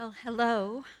Well,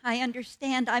 hello. I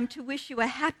understand I'm to wish you a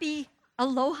happy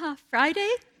Aloha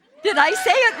Friday. Did I say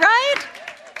it right?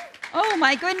 Oh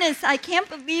my goodness, I can't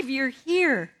believe you're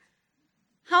here.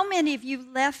 How many of you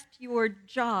left your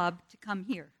job to come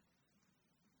here?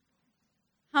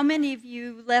 How many of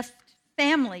you left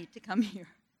family to come here?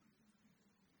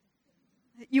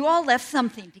 You all left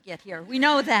something to get here. We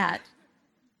know that.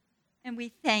 And we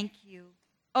thank you.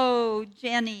 Oh,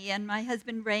 Jenny and my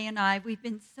husband Ray and I, we've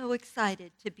been so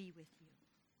excited to be with you.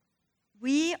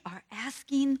 We are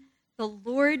asking the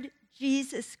Lord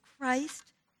Jesus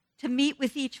Christ to meet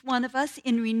with each one of us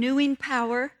in renewing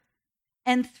power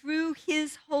and through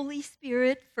his Holy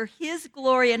Spirit for his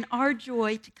glory and our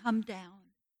joy to come down,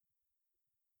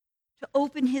 to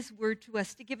open his word to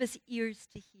us, to give us ears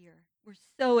to hear. We're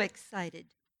so excited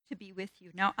to be with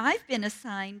you. Now, I've been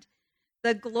assigned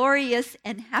the glorious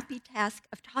and happy task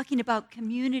of talking about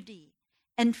community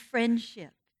and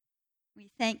friendship. We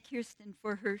thank Kirsten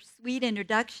for her sweet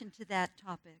introduction to that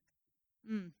topic.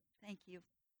 Thank you.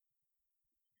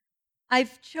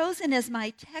 I've chosen as my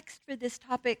text for this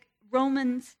topic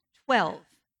Romans 12,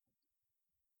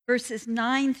 verses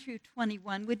 9 through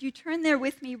 21. Would you turn there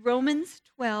with me? Romans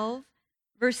 12,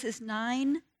 verses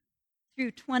 9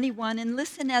 through 21, and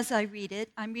listen as I read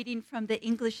it. I'm reading from the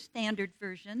English Standard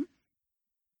Version,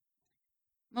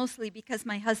 mostly because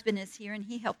my husband is here and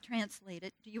he helped translate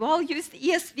it. Do you all use the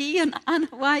ESV on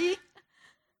Hawaii?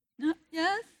 No?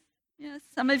 Yes? Yes,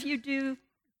 some of you do.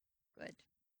 Good.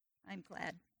 I'm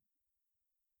glad.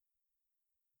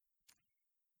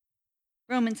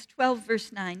 Romans 12,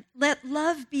 verse 9. Let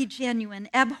love be genuine.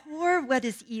 Abhor what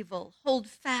is evil. Hold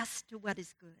fast to what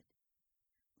is good.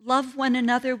 Love one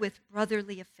another with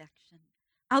brotherly affection.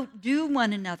 Outdo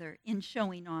one another in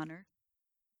showing honor.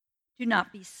 Do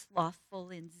not be slothful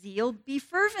in zeal. Be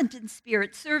fervent in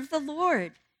spirit. Serve the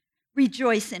Lord.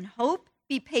 Rejoice in hope.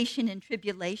 Be patient in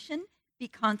tribulation. Be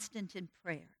constant in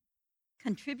prayer.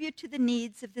 Contribute to the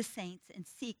needs of the saints and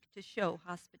seek to show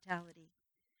hospitality.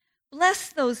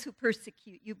 Bless those who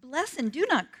persecute you. Bless and do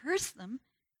not curse them.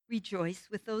 Rejoice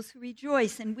with those who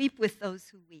rejoice and weep with those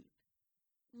who weep.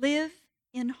 Live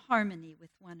in harmony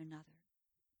with one another.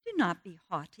 Do not be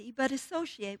haughty, but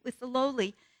associate with the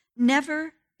lowly.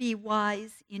 Never be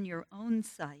wise in your own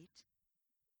sight.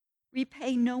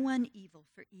 Repay no one evil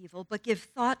for evil, but give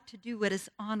thought to do what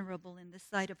is honorable in the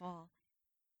sight of all.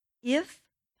 If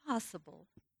possible,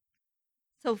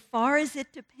 so far as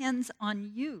it depends on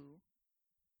you,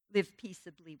 live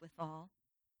peaceably with all.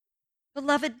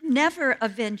 Beloved, never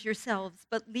avenge yourselves,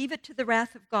 but leave it to the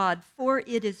wrath of God, for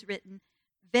it is written,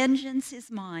 "Vengeance is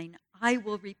mine, I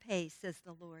will repay," says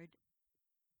the Lord.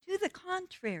 To the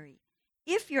contrary,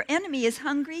 if your enemy is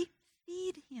hungry,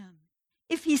 feed him.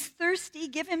 If he's thirsty,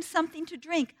 give him something to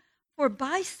drink, for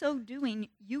by so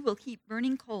doing, you will heap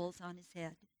burning coals on his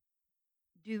head.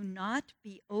 Do not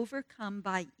be overcome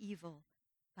by evil,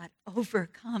 but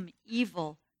overcome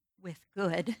evil with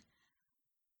good.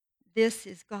 This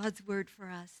is God's word for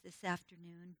us this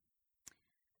afternoon.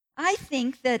 I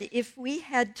think that if we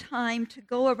had time to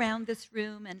go around this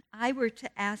room and I were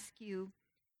to ask you,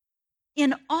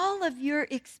 in all of your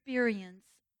experience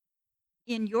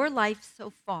in your life so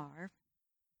far,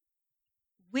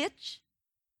 which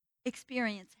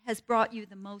experience has brought you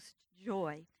the most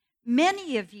joy?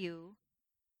 Many of you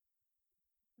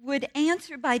would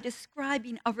answer by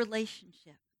describing a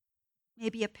relationship,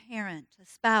 maybe a parent, a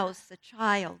spouse, a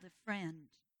child, a friend.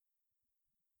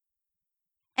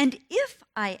 And if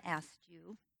I asked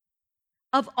you,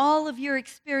 of all of your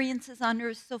experiences on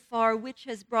earth so far, which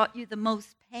has brought you the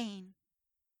most pain,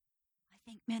 I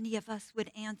think many of us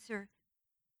would answer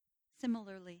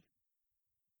similarly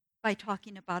by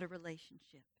talking about a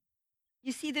relationship.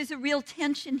 You see, there's a real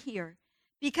tension here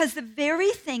because the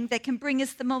very thing that can bring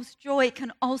us the most joy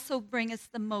can also bring us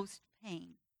the most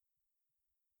pain.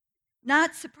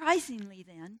 Not surprisingly,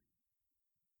 then,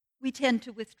 we tend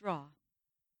to withdraw,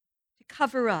 to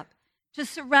cover up, to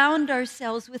surround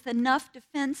ourselves with enough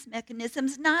defense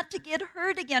mechanisms not to get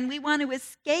hurt again. We want to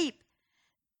escape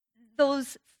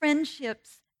those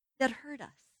friendships that hurt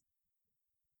us.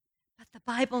 But the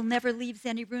Bible never leaves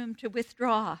any room to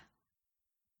withdraw.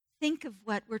 Think of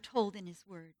what we're told in his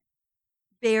word.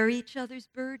 Bear each other's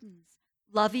burdens.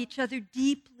 Love each other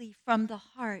deeply from the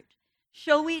heart.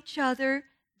 Show each other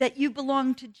that you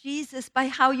belong to Jesus by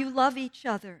how you love each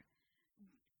other.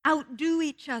 Outdo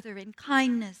each other in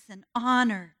kindness and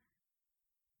honor.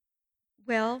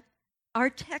 Well, our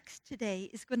text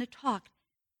today is going to talk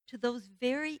to those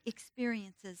very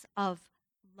experiences of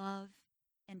love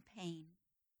and pain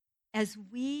as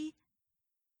we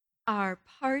are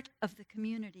part of the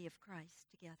community of Christ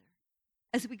together.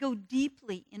 as we go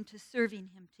deeply into serving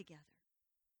him together.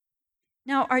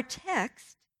 Now, our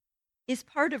text is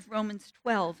part of Romans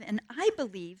 12, and I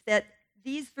believe that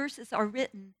these verses are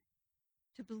written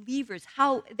to believers,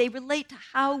 how they relate to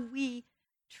how we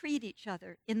treat each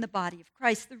other in the body of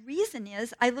Christ. The reason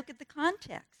is I look at the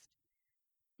context.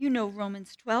 You know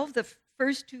Romans 12, the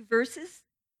first two verses,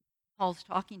 Paul's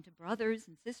talking to brothers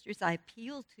and sisters. I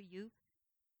appeal to you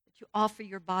that you offer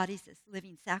your bodies as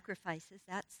living sacrifices.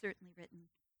 That's certainly written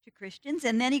to Christians.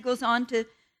 And then he goes on to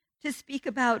speak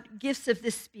about gifts of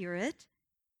the Spirit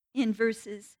in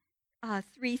verses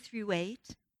 3 through 8.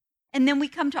 And then we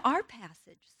come to our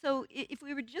passage. So if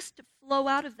we were just to flow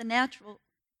out of the natural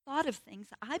thought of things,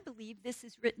 I believe this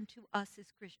is written to us as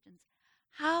Christians.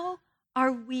 How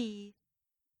are we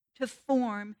to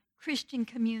form Christian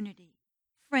community,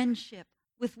 friendship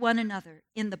with one another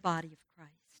in the body of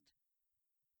Christ?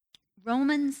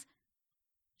 Romans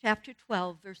chapter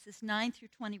 12, verses 9 through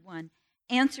 21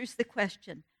 answers the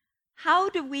question, how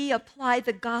do we apply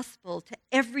the gospel to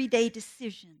everyday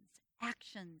decisions,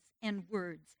 actions, and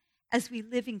words as we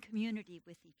live in community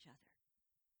with each other?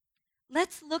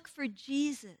 Let's look for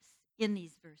Jesus in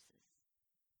these verses.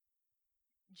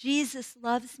 Jesus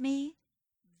loves me,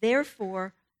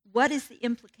 therefore, what is the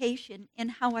implication in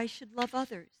how I should love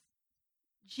others?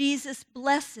 Jesus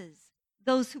blesses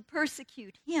those who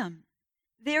persecute him.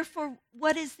 Therefore,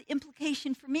 what is the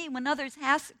implication for me when others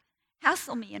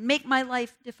hassle me and make my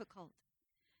life difficult?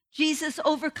 Jesus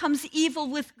overcomes evil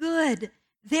with good.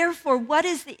 Therefore, what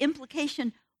is the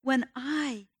implication when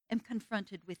I am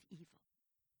confronted with evil?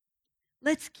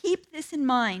 Let's keep this in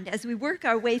mind as we work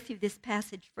our way through this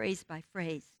passage phrase by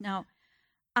phrase. Now,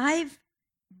 I've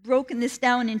broken this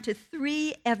down into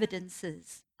 3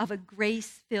 evidences of a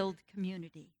grace-filled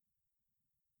community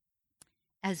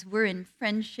as we're in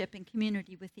friendship and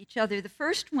community with each other. The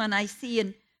first one I see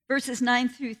in verses 9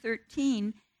 through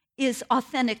 13 is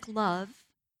authentic love.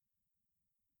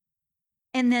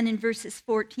 And then in verses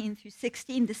 14 through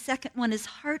 16, the second one is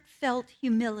heartfelt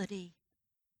humility.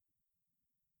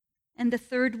 And the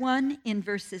third one in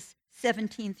verses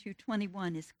 17 through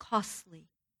 21 is costly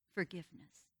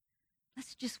forgiveness.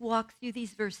 Let's just walk through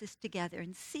these verses together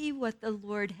and see what the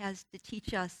Lord has to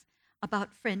teach us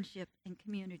about friendship and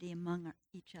community among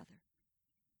each other.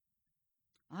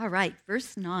 All right,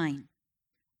 verse 9,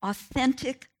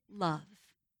 authentic love.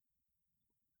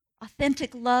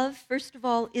 Authentic love, first of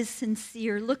all, is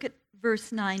sincere. Look at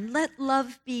verse 9. Let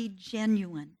love be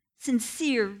genuine,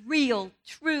 sincere, real,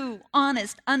 true,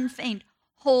 honest, unfeigned,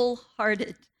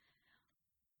 wholehearted.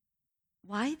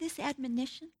 Why this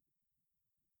admonition?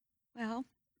 Well,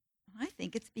 I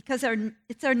think it's because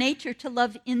it's our nature to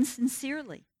love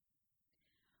insincerely.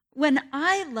 When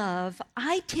I love,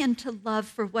 I tend to love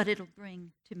for what it'll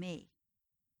bring to me.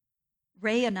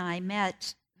 Ray and I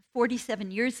met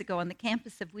 47 years ago on the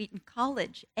campus of Wheaton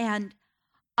College, and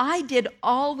I did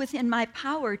all within my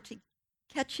power to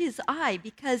catch his eye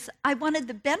because I wanted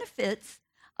the benefits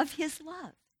of his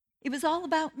love. It was all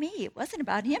about me. It wasn't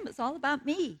about him. It was all about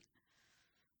me.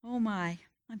 Oh my,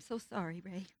 I'm so sorry,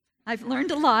 Ray. I've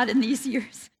learned a lot in these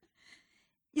years.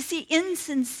 You see,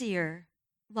 insincere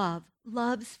love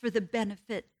loves for the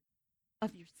benefit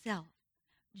of yourself.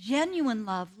 Genuine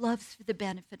love loves for the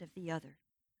benefit of the other.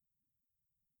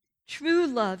 True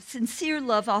love, sincere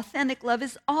love, authentic love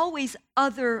is always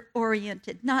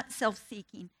other-oriented, not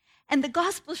self-seeking. And the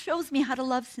gospel shows me how to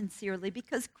love sincerely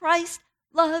because Christ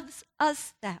loves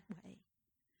us that way.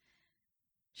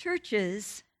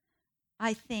 Churches,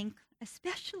 I think,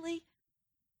 especially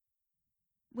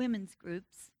women's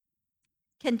groups,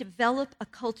 can develop a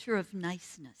culture of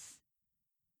niceness.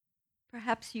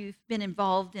 Perhaps you've been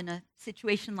involved in a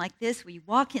situation like this where you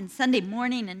walk in Sunday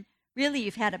morning and really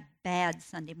you've had a bad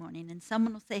Sunday morning and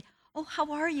someone will say, "Oh, how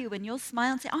are you?" And you'll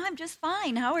smile and say, "Oh, I'm just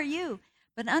fine. How are you?"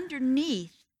 But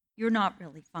underneath, you're not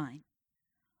really fine.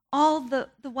 All the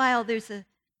while there's a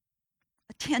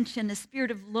tension, a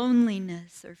spirit of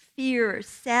loneliness or fear or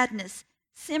sadness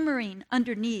simmering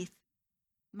underneath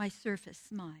my surface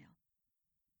smile.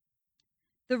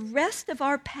 The rest of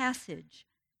our passage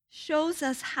shows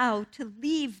us how to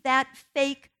leave that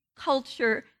fake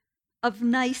culture of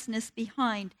niceness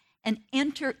behind and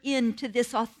enter into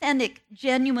this authentic,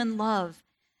 genuine love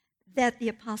that the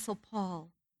Apostle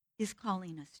Paul is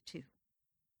calling us to.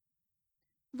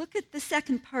 Look at the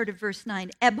second part of verse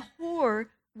 9. Abhor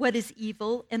what is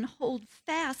evil and hold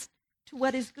fast to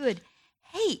what is good.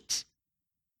 Hate.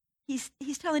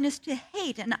 He's telling us to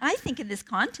hate. And I think in this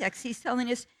context, he's telling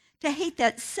us to hate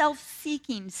that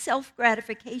self-seeking,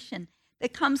 self-gratification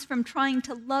that comes from trying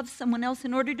to love someone else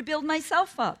in order to build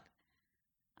myself up.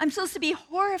 I'm supposed to be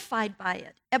horrified by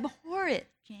it, abhor it,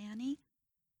 Janny,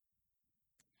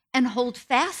 and hold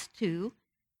fast to,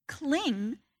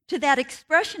 cling to that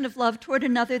expression of love toward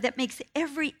another that makes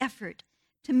every effort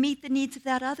to meet the needs of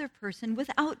that other person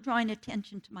without drawing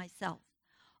attention to myself.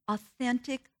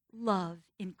 Authentic love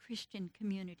in Christian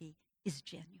community is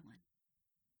genuine.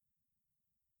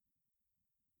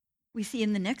 We see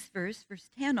in the next verse,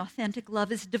 verse 10, authentic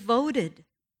love is devoted.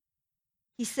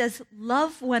 He says,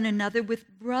 love one another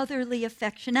with brotherly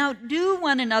affection. Outdo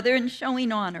one another in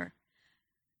showing honor.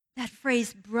 That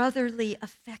phrase, brotherly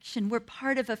affection, we're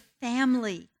part of a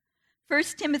family. 1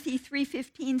 Timothy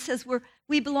 3:15 says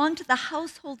we belong to the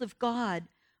household of God.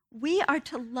 We are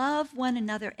to love one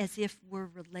another as if we're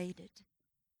related.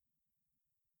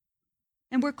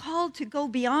 And we're called to go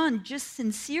beyond just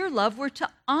sincere love. We're to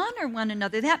honor one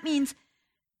another. That means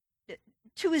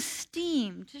to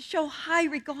esteem, to show high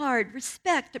regard,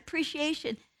 respect,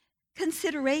 appreciation,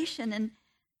 consideration. And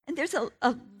there's a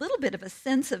little bit of a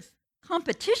sense of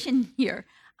competition here.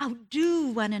 Outdo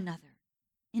one another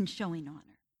in showing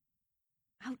honor.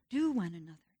 Outdo one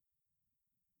another.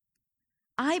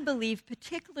 I believe,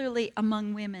 particularly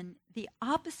among women, the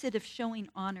opposite of showing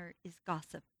honor is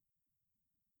gossip.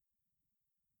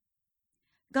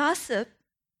 Gossip,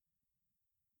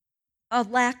 a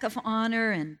lack of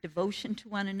honor and devotion to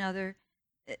one another,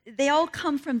 they all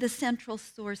come from the central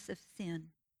source of sin,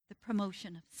 the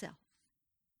promotion of self.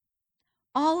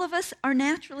 All of us are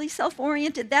naturally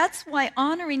self-oriented. That's why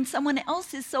honoring someone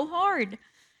else is so hard.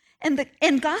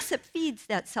 And gossip feeds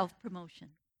that self-promotion.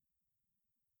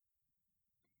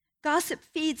 Gossip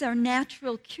feeds our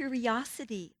natural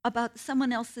curiosity about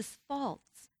someone else's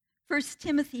faults. 1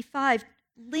 Timothy 5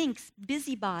 links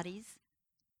busybodies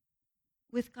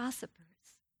with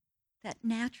gossipers, that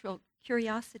natural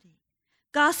curiosity.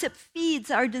 Gossip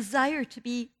feeds our desire to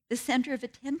be the center of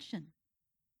attention.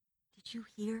 Did you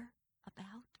hear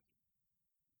about?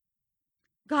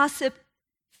 Gossip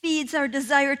feeds our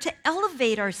desire to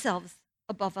elevate ourselves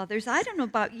above others. I don't know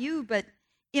about you, but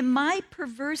in my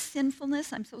perverse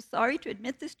sinfulness, I'm so sorry to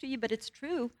admit this to you, but it's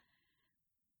true.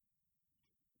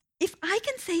 If I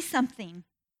can say something,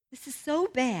 this is so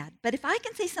bad, but if I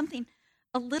can say something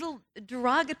a little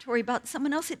derogatory about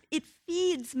someone else, it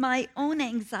feeds my own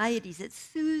anxieties. It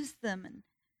soothes them. And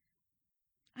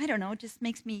I don't know, it just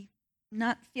makes me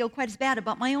not feel quite as bad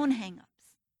about my own hang-ups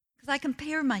because I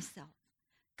compare myself.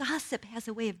 Gossip has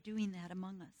a way of doing that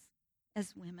among us,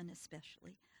 as women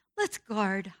especially. Let's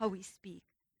guard how we speak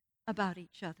about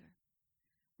each other.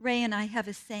 Ray and I have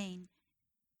a saying,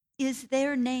 is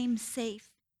their name safe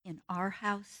in our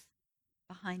house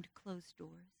behind closed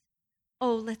doors?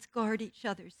 Oh, let's guard each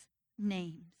other's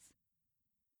names.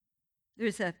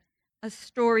 There's a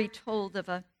story told of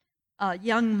a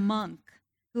young monk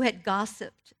who had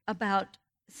gossiped about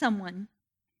someone,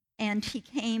 and he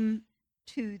came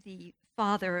to the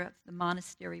father of the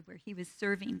monastery where he was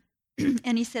serving,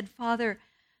 and he said, Father,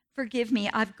 forgive me,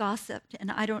 I've gossiped, and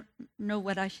I don't know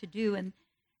what I should do. And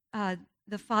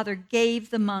the father gave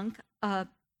the monk a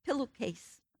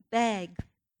pillowcase, bag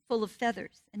full of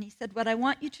feathers, and he said, what I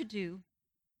want you to do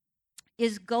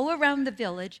is go around the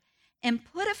village and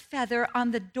put a feather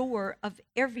on the door of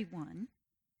everyone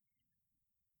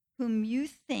whom you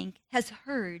think has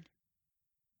heard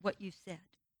what you said.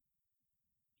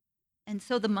 And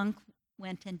so the monk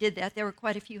went and did that. There were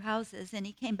quite a few houses, and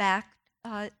he came back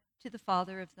to the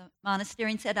father of the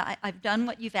monastery and said, I've done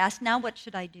what you've asked, now what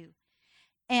should I do?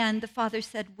 And the father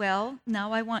said, well,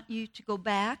 now I want you to go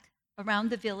back around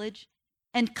the village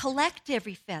and collect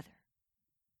every feather.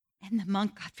 And the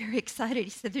monk got very excited.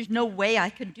 He said, there's no way I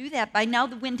can do that. By now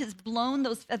the wind has blown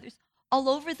those feathers all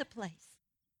over the place.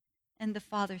 And the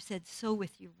father said, so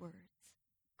with your words,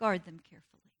 guard them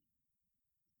carefully.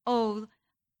 Oh,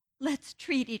 let's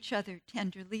treat each other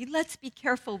tenderly. Let's be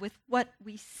careful with what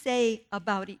we say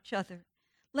about each other.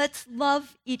 Let's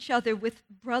love each other with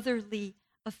brotherly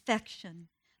affection.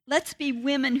 Let's be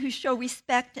women who show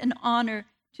respect and honor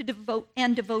to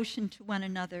devotion to one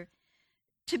another.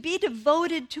 To be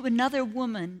devoted to another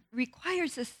woman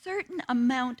requires a certain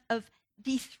amount of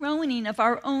dethroning of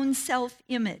our own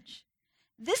self-image.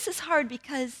 This is hard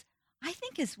because I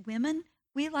think as women,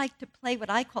 we like to play what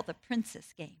I call the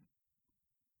princess game.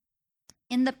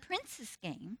 In the princess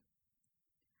game,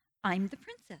 I'm the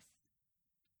princess,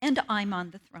 and I'm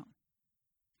on the throne.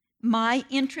 My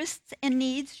interests and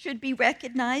needs should be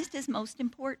recognized as most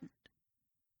important.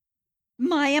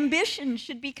 My ambition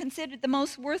should be considered the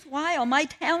most worthwhile, my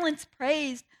talents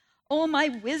praised, oh, my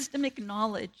wisdom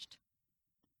acknowledged.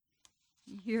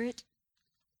 You hear it?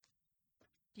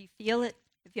 Do you feel it?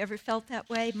 Have you ever felt that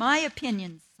way? My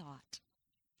opinions sought.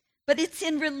 But it's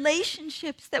in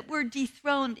relationships that we're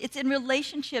dethroned. It's in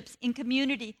relationships, in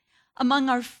community, among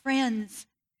our friends,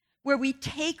 where we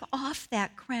take off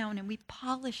that crown and we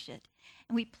polish it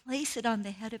and we place it on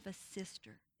the head of a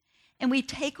sister. And we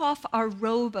take off our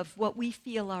robe of what we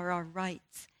feel are our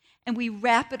rights and we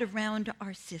wrap it around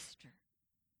our sister.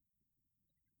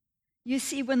 You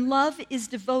see, when love is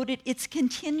devoted, it's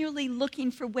continually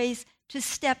looking for ways to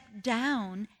step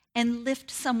down and lift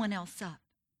someone else up.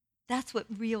 That's what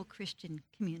real Christian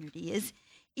community is.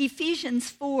 Ephesians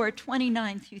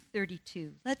 4:29 through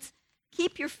 32. Let's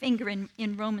keep your finger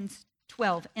in Romans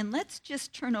 12, and let's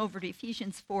just turn over to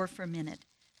Ephesians 4 for a minute.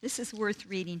 This is worth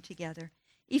reading together.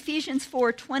 Ephesians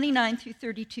 4:29 through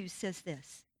 32 says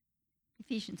this.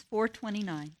 Ephesians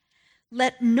 4:29.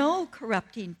 Let no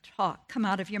corrupting talk come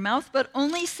out of your mouth, but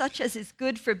only such as is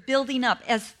good for building up,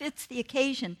 as fits the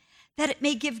occasion, that it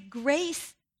may give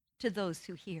grace to those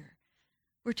who hear.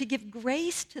 We're to give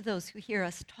grace to those who hear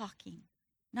us talking,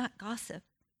 not gossip.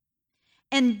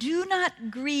 And do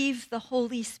not grieve the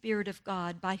Holy Spirit of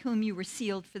God, by whom you were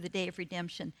sealed for the day of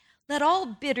redemption. Let all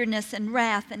bitterness and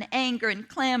wrath and anger and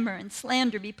clamor and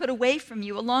slander be put away from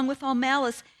you, along with all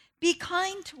malice. Be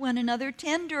kind to one another,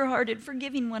 tender-hearted,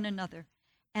 forgiving one another,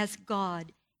 as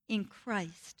God in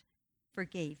Christ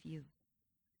forgave you.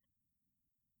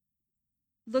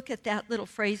 Look at that little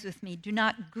phrase with me. Do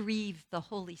not grieve the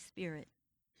Holy Spirit.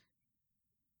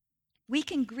 We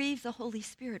can grieve the Holy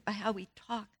Spirit by how we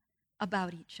talk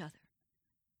about each other.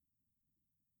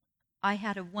 I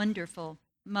had a wonderful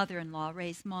mother-in-law.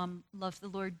 Ray's mom loved the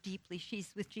Lord deeply.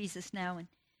 She's with Jesus now, and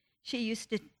she used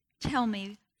to tell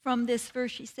me from this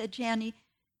verse, she said, Janie,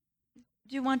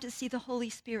 do you want to see the Holy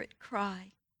Spirit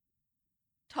cry?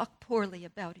 Talk poorly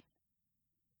about it,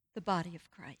 the body of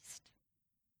Christ.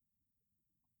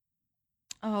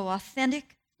 Oh,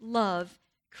 authentic love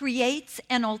creates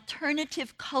an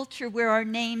alternative culture where our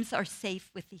names are safe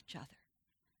with each other.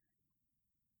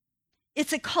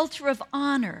 It's a culture of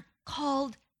honor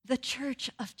called the Church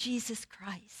of Jesus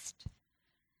Christ.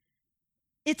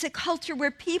 It's a culture where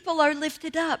people are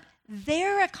lifted up,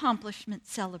 their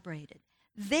accomplishments celebrated,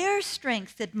 their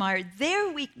strengths admired, their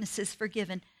weaknesses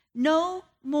forgiven. No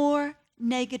more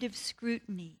negative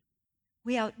scrutiny.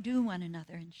 We outdo one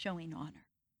another in showing honor.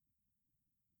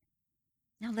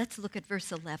 Now let's look at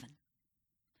verse 11.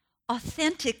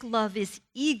 Authentic love is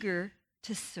eager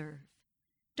to serve.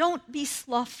 Don't be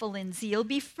slothful in zeal.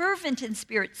 Be fervent in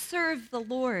spirit. Serve the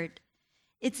Lord.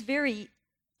 It's very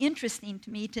interesting to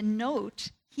me to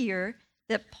note here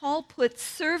that Paul puts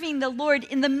serving the Lord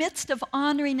in the midst of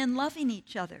honoring and loving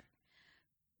each other.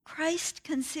 Christ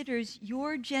considers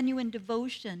your genuine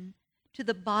devotion to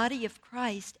the body of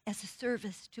Christ as a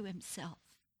service to himself.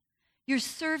 You're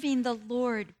serving the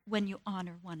Lord when you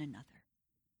honor one another.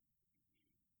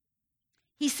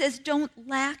 He says, don't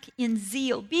lack in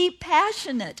zeal. Be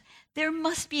passionate. There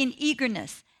must be an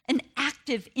eagerness, an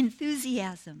active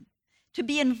enthusiasm. To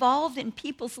be involved in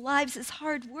people's lives is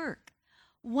hard work.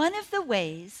 One of the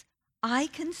ways I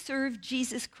can serve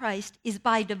Jesus Christ is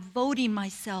by devoting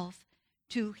myself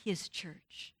to his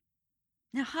church.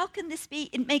 Now, how can this be?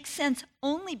 It makes sense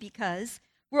only because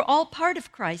we're all part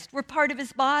of Christ. We're part of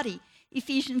his body.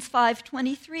 Ephesians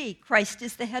 5:23, Christ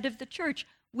is the head of the church,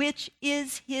 which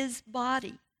is his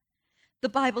body. The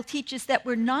Bible teaches that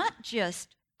we're not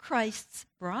just Christ's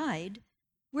bride,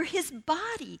 we're his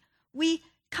body. We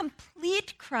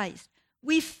complete Christ.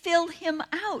 We fill him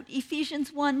out.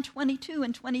 Ephesians 1:22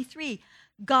 and 23.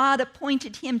 God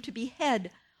appointed him to be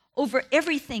head over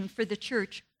everything for the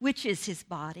church, which is his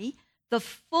body, the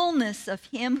fullness of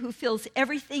him who fills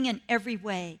everything in every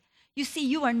way. You see,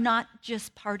 you are not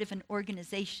just part of an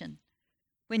organization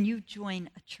when you join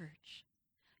a church.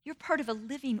 You're part of a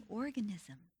living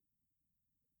organism.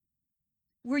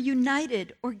 We're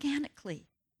united organically.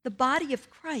 The body of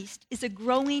Christ is a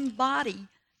growing body.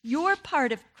 You're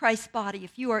part of Christ's body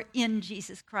if you are in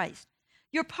Jesus Christ.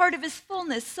 You're part of his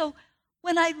fullness. So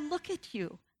when I look at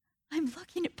you, I'm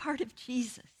looking at part of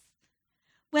Jesus.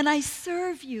 When I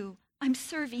serve you, I'm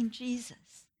serving Jesus.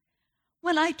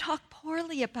 When I talk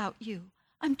poorly about you,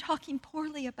 I'm talking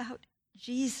poorly about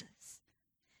Jesus.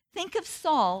 Think of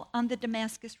Saul on the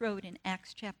Damascus Road in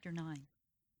Acts chapter 9.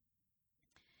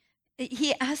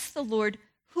 He asks the Lord,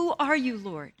 "Who are you,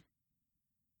 Lord?"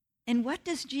 And what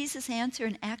does Jesus answer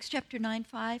in Acts chapter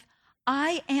 9:5?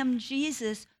 I am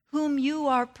Jesus whom you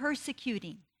are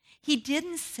persecuting. He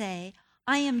didn't say,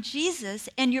 I am Jesus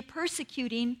and you're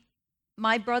persecuting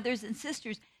my brothers and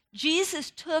sisters. Jesus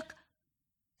took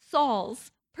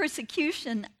Saul's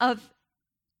persecution of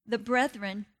the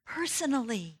brethren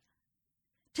personally.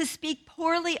 To speak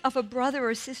poorly of a brother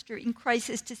or sister in Christ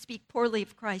is to speak poorly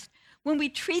of Christ. When we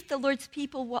treat the Lord's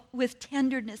people with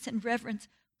tenderness and reverence,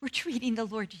 we're treating the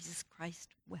Lord Jesus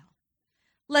Christ well.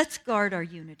 Let's guard our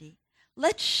unity.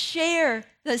 Let's share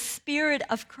the Spirit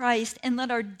of Christ and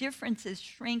let our differences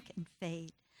shrink and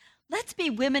fade. Let's be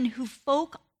women who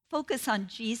focus on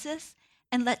Jesus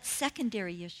and let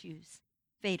secondary issues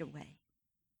fade away.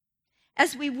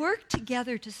 As we work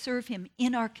together to serve him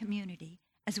in our community,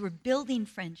 as we're building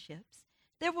friendships,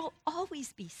 there will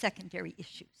always be secondary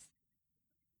issues.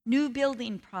 New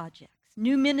building projects,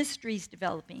 new ministries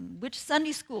developing, which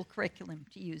Sunday school curriculum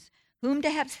to use, whom to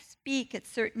have speak at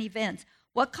certain events,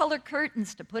 what color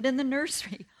curtains to put in the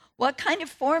nursery, what kind of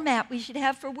format we should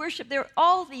have for worship. There are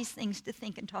all these things to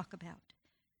think and talk about.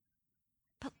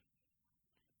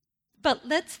 But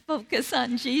let's focus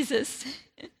on Jesus.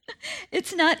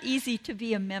 It's not easy to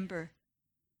be a member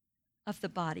of the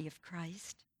body of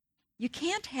Christ. You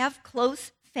can't have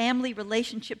close family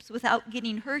relationships without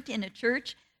getting hurt in a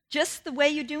church, just the way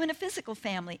you do in a physical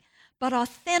family. But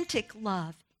authentic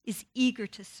love is eager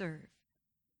to serve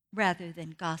rather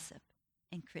than gossip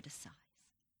and criticize.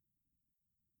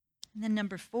 And then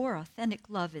number 4, authentic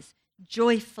love is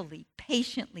joyfully,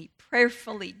 patiently,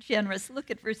 prayerfully generous.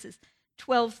 Look at verses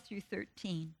 12 through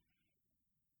 13.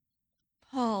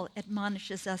 Paul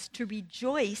admonishes us to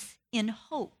rejoice in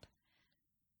hope.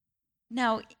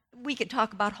 Now, we could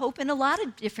talk about hope in a lot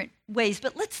of different ways,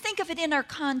 but let's think of it in our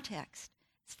context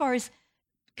as far as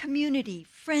community,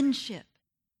 friendship,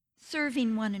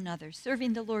 serving one another,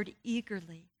 serving the Lord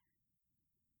eagerly.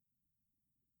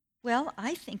 Well,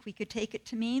 I think we could take it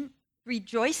to mean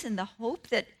rejoice in the hope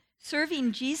that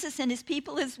serving Jesus and his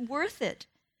people is worth it.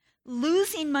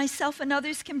 Losing myself and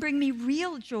others can bring me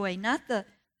real joy, not the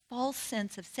false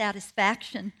sense of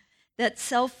satisfaction that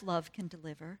self-love can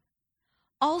deliver.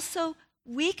 Also,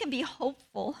 we can be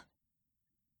hopeful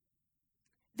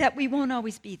that we won't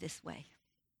always be this way.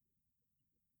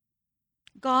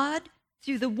 God,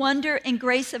 through the wonder and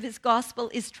grace of his gospel,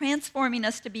 is transforming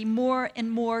us to be more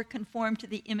and more conformed to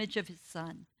the image of his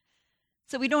Son.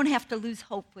 So we don't have to lose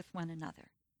hope with one another.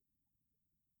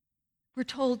 We're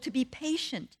told to be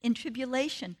patient in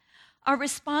tribulation. Our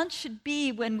response should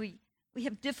be when we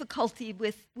have difficulty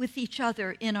with each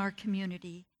other in our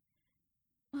community.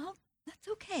 Well, that's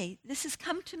okay. This has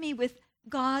come to me with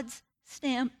God's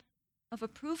stamp of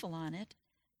approval on it.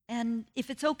 And if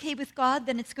it's okay with God,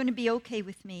 then it's going to be okay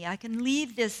with me. I can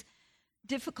leave this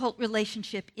difficult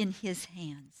relationship in his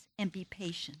hands and be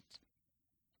patient.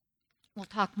 We'll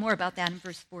talk more about that in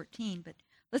verse 14, but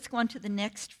let's go on to the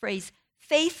next phrase.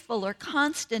 Faithful or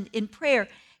constant in prayer.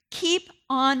 Keep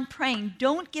on praying.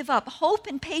 Don't give up. Hope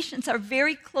and patience are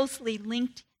very closely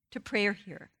linked to prayer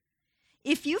here.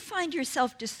 If you find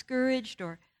yourself discouraged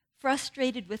or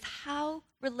frustrated with how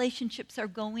relationships are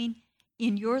going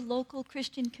in your local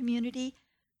Christian community,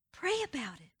 pray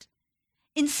about it.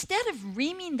 Instead of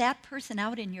reaming that person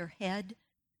out in your head,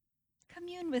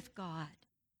 commune with God.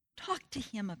 Talk to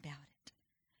him about it.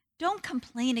 Don't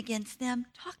complain against them.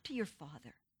 Talk to your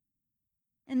Father.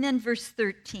 And then verse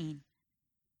 13.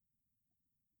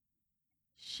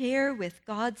 Share with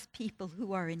God's people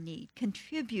who are in need.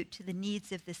 Contribute to the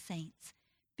needs of the saints.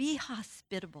 Be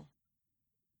hospitable.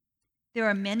 There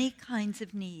are many kinds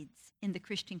of needs in the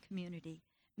Christian community,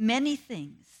 many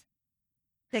things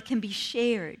that can be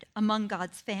shared among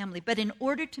God's family. But in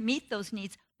order to meet those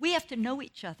needs, we have to know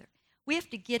each other. We have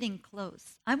to get in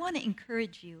close. I want to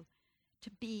encourage you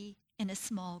to be in a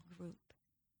small group.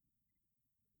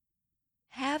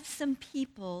 Have some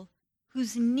people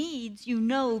whose needs you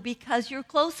know because you're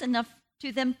close enough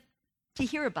to them to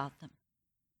hear about them.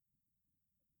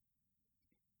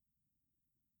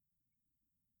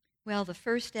 Well, the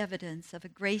first evidence of a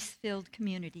grace-filled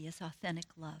community is authentic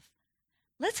love.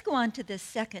 Let's go on to the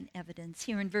second evidence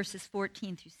here in verses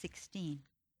 14 through 16.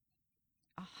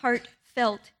 A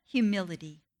heartfelt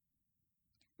humility.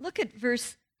 Look at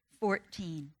verse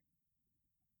 14.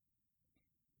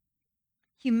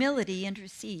 Humility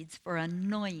intercedes for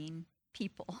annoying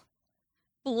people.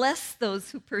 Bless those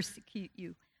who persecute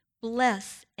you.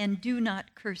 Bless and do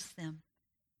not curse them.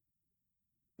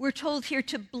 We're told here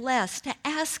to bless, to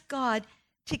ask God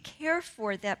to care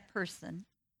for that person,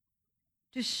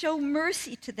 to show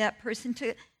mercy to that person,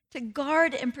 to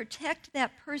guard and protect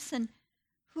that person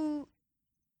who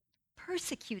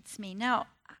persecutes me. Now,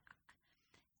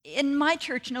 in my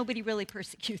church, nobody really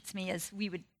persecutes me as we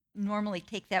would normally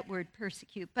take that word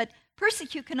persecute. But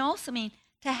persecute can also mean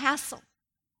to hassle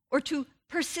or to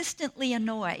persistently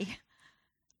annoy.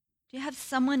 Do you have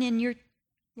someone in your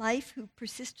life who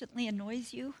persistently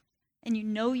annoys you and you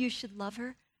know you should love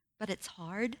her, but it's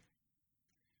hard?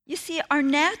 You see, our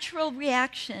natural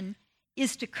reaction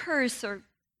is to curse or,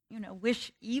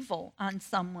 wish evil on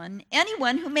someone,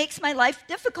 anyone who makes my life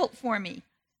difficult for me.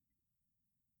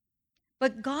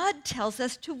 But God tells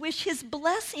us to wish his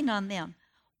blessing on them.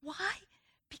 Why?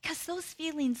 Because those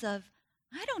feelings of,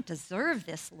 I don't deserve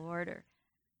this, Lord, or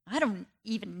I don't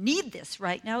even need this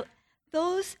right now,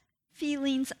 those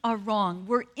feelings are wrong.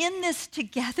 We're in this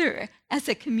together as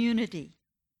a community.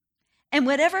 And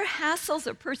whatever hassles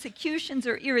or persecutions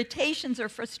or irritations or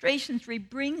frustrations we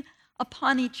bring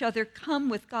upon each other come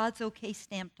with God's okay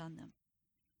stamped on them.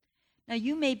 Now,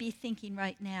 you may be thinking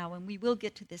right now, and we will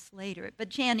get to this later, but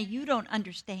Janie, you don't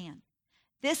understand.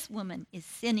 This woman is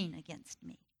sinning against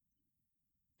me.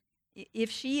 If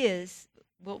she is,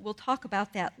 we'll talk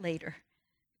about that later.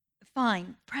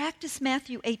 Fine, practice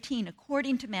Matthew 18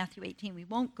 according to Matthew 18. We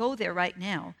won't go there right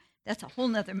now. That's a whole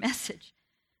nother message.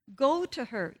 Go to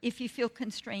her if you feel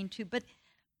constrained to. But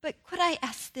could I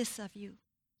ask this of you?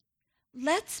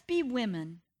 Let's be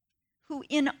women who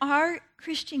in our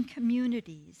Christian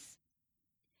communities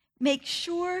make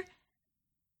sure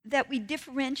that we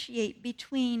differentiate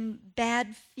between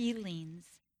bad feelings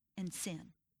and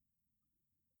sin,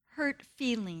 hurt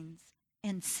feelings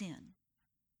and sin.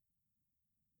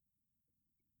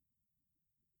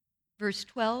 Verse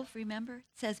 12, remember, it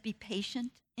says, be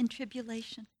patient in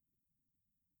tribulation.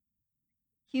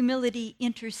 Humility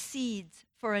intercedes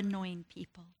for annoying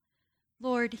people.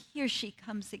 Lord, here she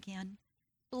comes again.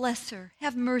 Bless her.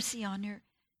 Have mercy on her.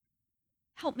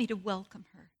 Help me to welcome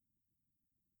her.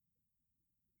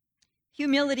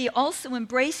 Humility also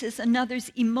embraces another's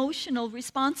emotional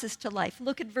responses to life.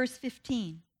 Look at verse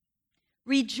 15.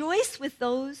 Rejoice with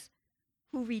those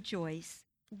who rejoice.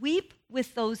 Weep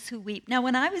with those who weep. Now,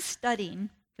 when I was studying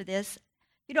for this,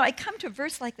 I come to a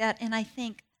verse like that and I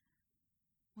think,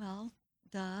 well,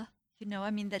 duh.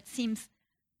 That seems,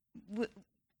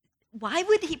 why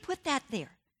would he put that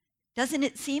there? Doesn't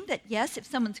it seem that, yes, if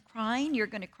someone's crying, you're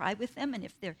going to cry with them, and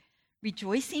if they're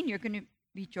rejoicing, you're going to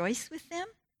rejoice with them?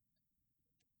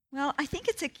 Well, I think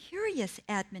it's a curious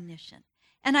admonition.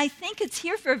 And I think it's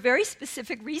here for a very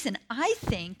specific reason. I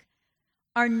think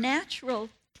our natural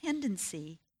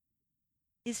tendency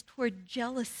is toward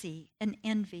jealousy and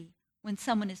envy when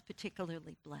someone is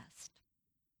particularly blessed.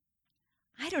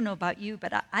 I don't know about you,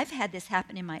 but I've had this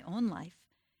happen in my own life.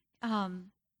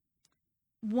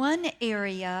 One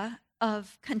area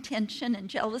of contention and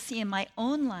jealousy in my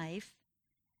own life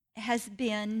has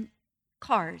been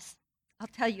cars. I'll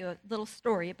tell you a little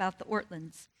story about the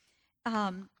Ortlands.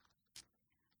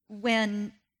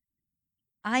 When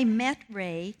I met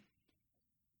Ray,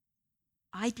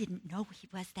 I didn't know he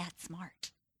was that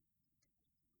smart.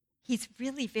 He's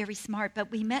really very smart,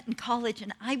 but we met in college,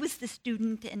 and I was the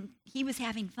student, and he was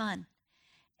having fun.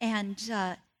 And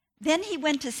then he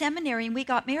went to seminary, and we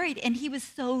got married, and he was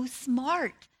so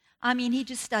smart. He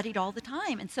just studied all the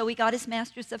time. And so he got his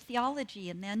master's of theology,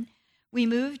 and then we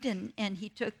moved, and he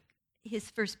took his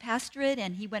first pastorate,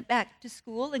 and he went back to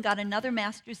school and got another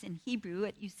master's in Hebrew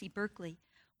at UC Berkeley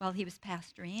while he was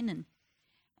pastoring.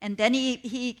 And then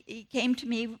he came to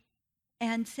me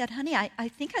and said, honey, I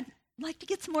think I'd like to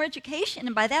get some more education.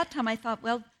 And by that time I thought,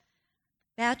 well,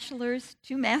 bachelor's,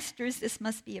 2 masters, this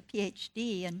must be a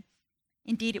PhD. And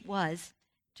indeed it was.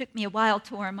 It took me a while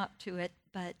to warm up to it,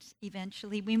 but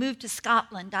eventually we moved to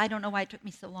Scotland. I don't know why it took me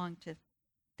so long to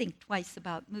think twice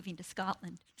about moving to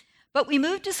Scotland. But we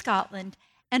moved to Scotland,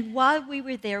 and while we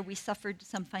were there, we suffered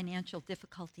some financial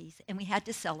difficulties, and we had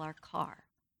to sell our car.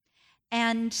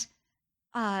 And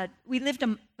we lived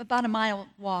about a mile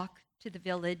walk to the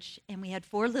village, and we had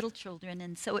 4 little children,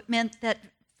 and so it meant that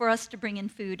for us to bring in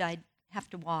food, I'd have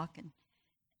to walk and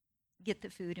get the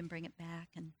food and bring it back.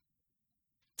 And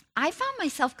I found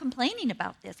myself complaining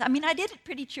about this. I did it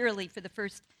pretty cheerily for the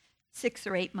first 6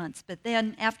 or 8 months, but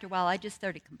then after a while, I just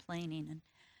started complaining, and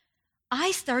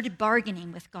I started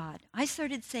bargaining with God. I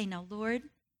started saying, now, Lord,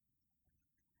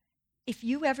 if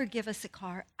you ever give us a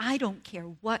car, I don't care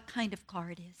what kind of car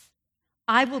it is.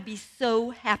 I will be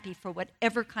so happy for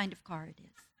whatever kind of car it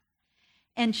is.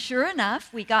 And sure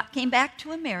enough, we came back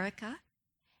to America,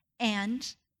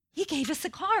 and he gave us a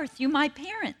car through my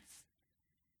parents.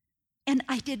 And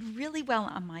I did really well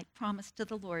on my promise to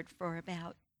the Lord for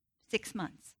about 6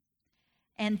 months.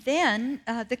 And then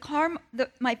the car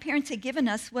that my parents had given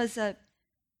us was an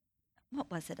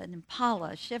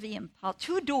Impala, Chevy Impala,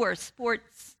 2-door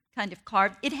sports kind of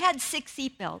car. It had 6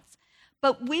 seatbelts.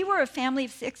 But we were a family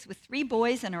of 6 with 3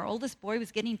 boys, and our oldest boy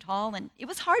was getting tall, and it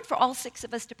was hard for all 6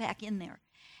 of us to pack in there.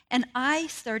 And I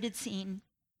started seeing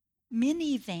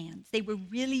minivans. They were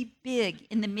really big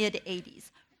in the mid-'80s,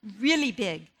 really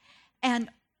big. And,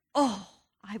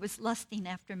 I was lusting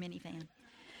after a minivan.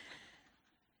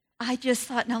 I just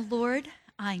thought, now, Lord,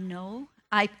 I know.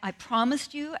 I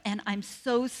promised you, and I'm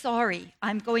so sorry.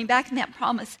 I'm going back in that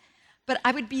promise. But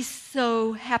I would be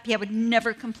so happy. I would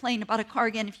never complain about a car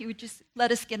again if you would just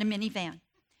let us get a minivan.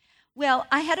 Well,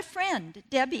 I had a friend,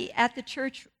 Debbie, at the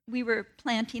church we were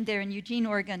planting there in Eugene,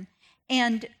 Oregon.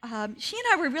 And she and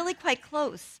I were really quite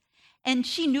close. And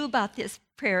she knew about this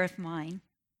prayer of mine.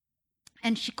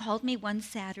 And she called me one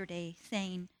Saturday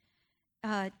saying,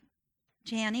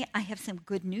 Janie, I have some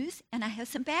good news and I have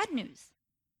some bad news.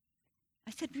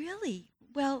 I said, really?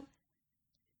 Well,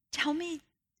 tell me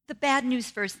the bad news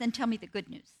first, then tell me the good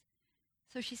news.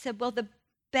 So she said, well, the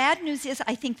bad news is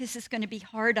I think this is going to be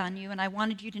hard on you, and I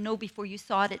wanted you to know before you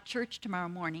saw it at church tomorrow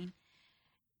morning.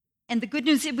 And the good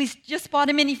news is we just bought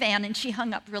a minivan, and she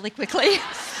hung up really quickly.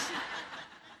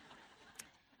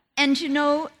 And you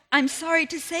know, I'm sorry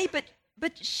to say, but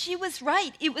she was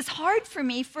right. It was hard for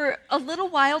me for a little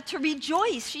while to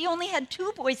rejoice. She only had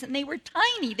 2 boys, and they were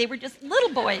tiny. They were just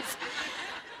little boys.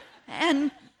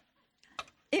 And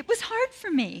it was hard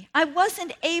for me. I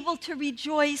wasn't able to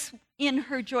rejoice in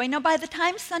her joy. Now, by the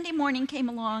time Sunday morning came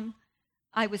along,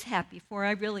 I was happy for her.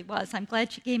 I really was. I'm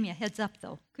glad she gave me a heads up,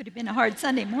 though. Could have been a hard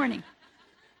Sunday morning.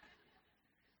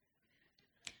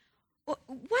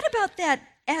 What about that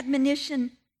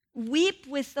admonition, weep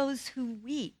with those who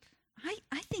weep?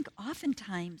 I think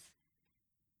oftentimes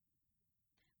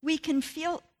we can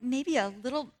feel maybe a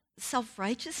little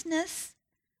self-righteousness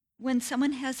when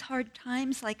someone has hard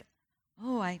times, like,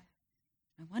 oh, I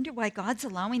wonder why God's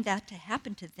allowing that to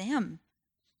happen to them.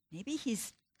 Maybe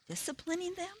he's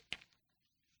disciplining them.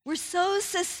 We're so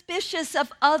suspicious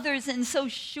of others and so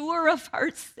sure of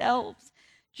ourselves.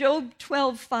 Job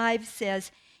 12:5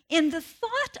 says, in the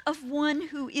thought of one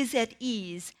who is at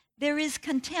ease, there is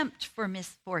contempt for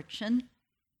misfortune.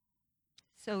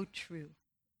 So true.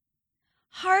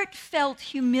 Heartfelt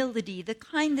humility, the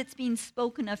kind that's being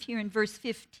spoken of here in verse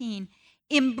 15,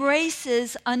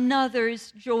 embraces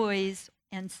another's joys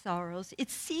and sorrows. It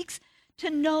seeks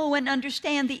to know and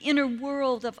understand the inner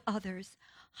world of others.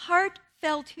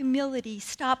 Heartfelt humility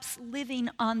stops living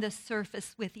on the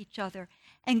surface with each other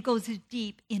and goes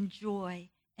deep in joy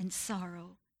and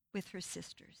sorrow with her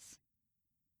sisters.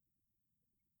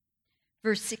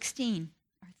 Verse 16,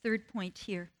 our third point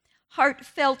here.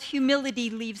 Heartfelt humility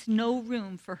leaves no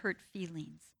room for hurt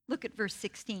feelings. Look at verse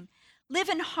 16. Live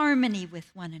in harmony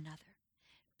with one another.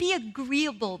 Be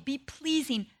agreeable, be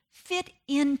pleasing, fit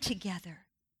in together.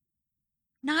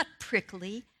 Not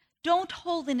prickly. Don't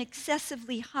hold an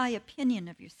excessively high opinion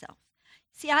of yourself.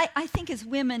 See, I think as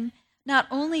women, not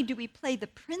only do we play the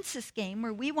princess game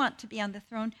where we want to be on the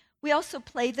throne, we also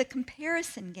play the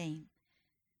comparison game.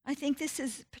 I think this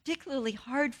is particularly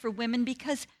hard for women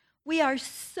because we are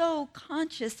so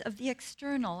conscious of the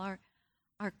external,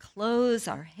 our clothes,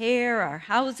 our hair, our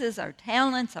houses, our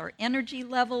talents, our energy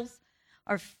levels,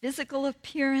 our physical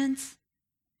appearance.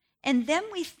 And then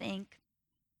we think,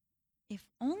 if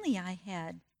only I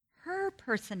had her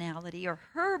personality or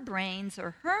her brains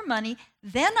or her money,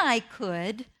 then I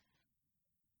could.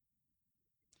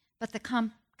 But the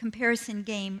comparison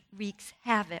game wreaks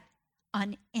havoc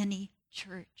on any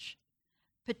church,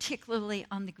 particularly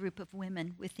on the group of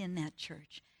women within that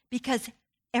church, because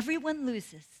everyone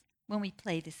loses when we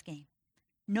play this game.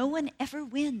 No one ever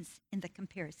wins in the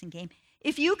comparison game.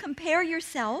 If you compare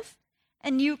yourself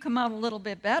and you come out a little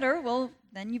bit better, well,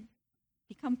 then you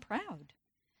become proud.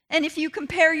 And if you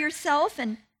compare yourself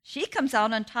and she comes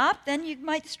out on top, then you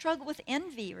might struggle with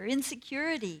envy or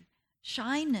insecurity,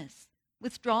 shyness,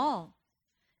 withdrawal.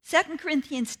 2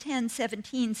 Corinthians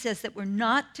 10:17 says that we're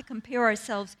not to compare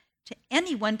ourselves to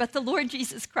anyone but the Lord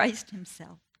Jesus Christ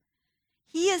himself.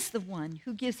 He is the one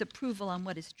who gives approval on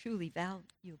what is truly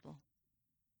valuable.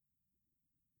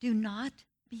 Do not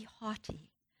be haughty,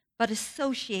 but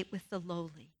associate with the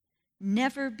lowly.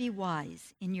 Never be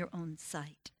wise in your own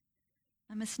sight.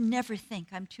 I must never think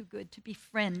I'm too good to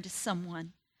befriend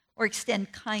someone or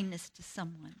extend kindness to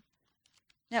someone.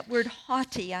 That word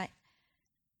haughty, I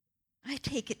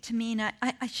take it to mean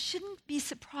I shouldn't be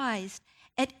surprised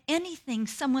at anything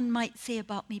someone might say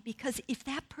about me, because if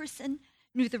that person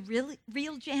knew the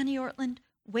real Janie Ortland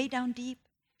way down deep,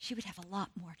 she would have a lot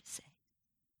more to say.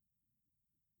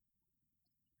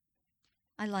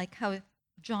 I like how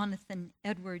Jonathan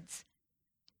Edwards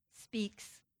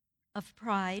speaks of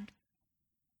pride.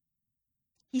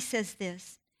 He says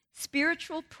this: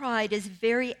 spiritual pride is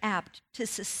very apt to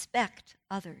suspect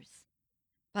others.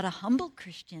 But a humble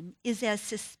Christian is as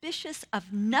suspicious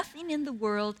of nothing in the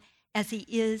world as he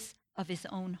is of his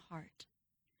own heart.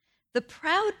 The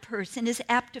proud person is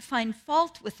apt to find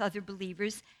fault with other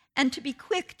believers and to be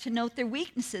quick to note their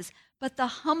weaknesses. But the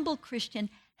humble Christian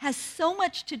has so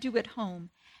much to do at home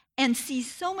and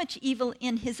sees so much evil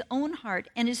in his own heart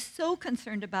and is so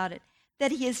concerned about it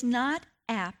that he is not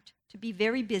apt to be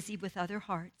very busy with other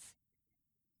hearts.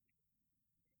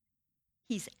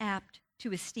 He's apt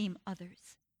to esteem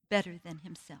others better than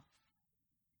himself.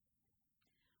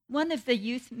 One of the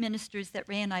youth ministers that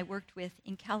Ray and I worked with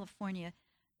in California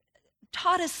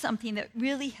taught us something that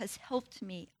really has helped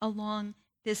me along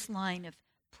this line of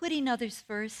putting others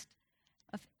first,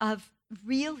 of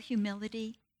real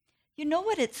humility. You know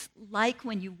what it's like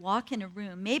when you walk in a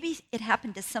room? Maybe it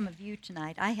happened to some of you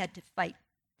tonight. I had to fight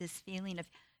this feeling of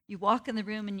you walk in the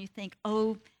room and you think,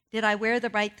 oh, did I wear the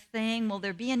right thing? Will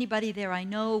there be anybody there I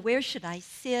know? Where should I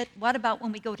sit? What about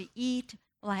when we go to eat?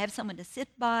 Will I have someone to sit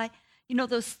by? You know,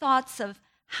 those thoughts of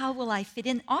how will I fit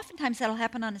in? Oftentimes that'll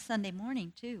happen on a Sunday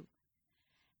morning too.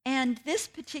 And this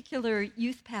particular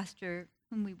youth pastor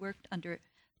whom we worked under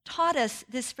taught us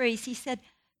this phrase. He said,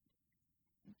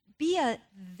 be a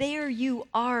there you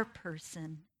are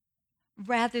person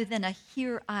rather than a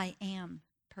here I am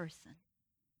person.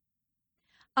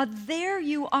 A there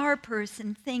you are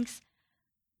person thinks,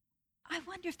 I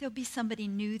wonder if there'll be somebody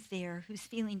new there who's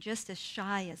feeling just as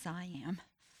shy as I am.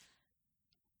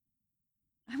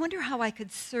 I wonder how I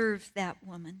could serve that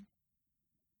woman.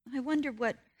 I wonder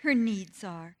what her needs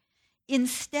are.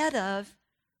 Instead of,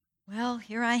 well,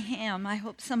 here I am. I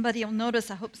hope somebody will notice.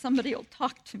 I hope somebody will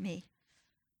talk to me.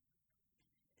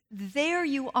 There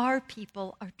you are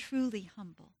people are truly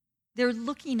humble. They're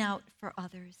looking out for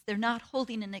others. They're not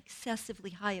holding an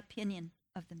excessively high opinion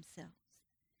of themselves.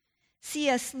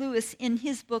 C.S. Lewis, in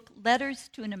his book, Letters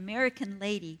to an American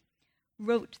Lady,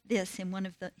 wrote this in one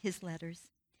of his letters.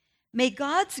 May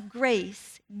God's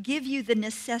grace give you the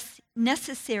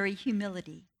necessary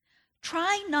humility.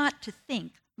 Try not to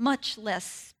think, much less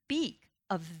speak,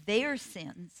 of their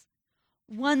sins.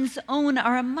 One's own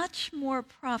are a much more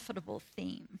profitable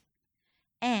theme.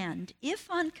 And if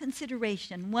on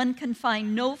consideration one can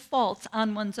find no faults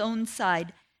on one's own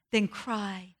side, then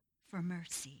cry for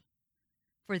mercy,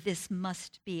 for this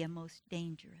must be a most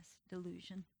dangerous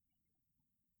delusion.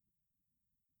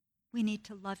 We need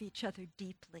to love each other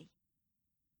deeply,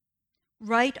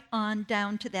 right on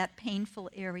down to that painful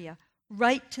area,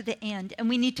 right to the end, and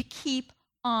we need to keep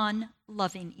on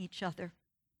loving each other.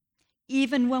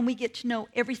 Even when we get to know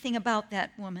everything about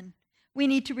that woman, we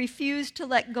need to refuse to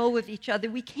let go of each other.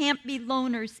 We can't be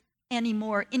loners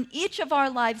anymore. In each of our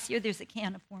lives here, there's a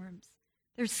can of worms.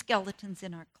 There's skeletons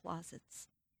in our closets.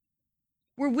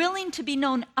 We're willing to be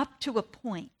known up to a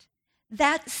point.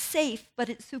 That's safe, but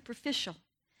it's superficial.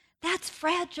 That's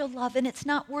fragile love, and it's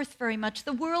not worth very much.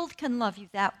 The world can love you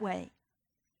that way.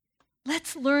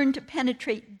 Let's learn to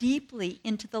penetrate deeply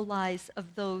into the lives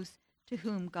of those to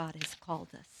whom God has called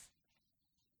us.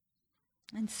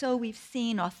 And so we've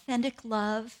seen authentic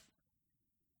love,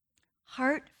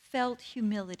 heartfelt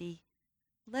humility.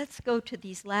 Let's go to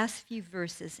these last few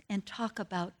verses and talk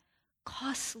about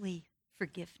costly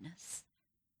forgiveness.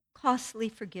 Costly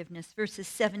forgiveness, verses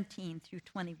 17 through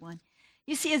 21.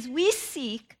 You see, as we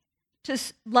seek to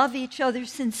love each other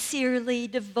sincerely,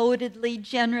 devotedly,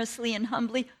 generously, and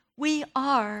humbly, we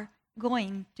are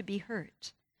going to be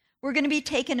hurt. We're going to be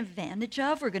taken advantage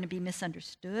of. We're going to be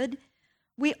misunderstood.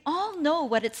 We all know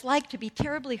what it's like to be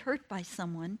terribly hurt by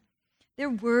someone, their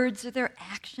words or their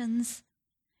actions.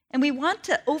 And we want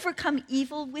to overcome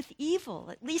evil with evil.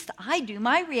 At least I do.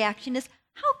 My reaction is,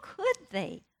 how could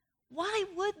they? Why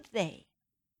would they?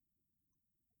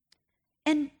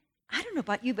 And I don't know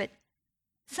about you, but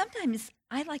sometimes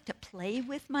I like to play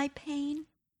with my pain.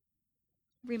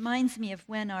 Reminds me of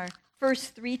when our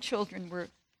first 3 children were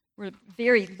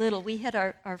very little. We had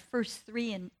our first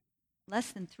 3 in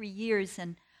less than 3 years,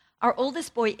 and our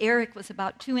oldest boy, Eric, was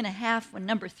about 2.5 when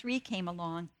number 3 came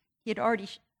along.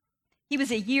 He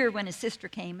was a year when his sister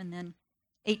came, and then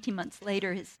 18 months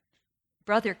later, his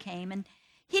brother came, and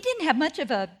he didn't have much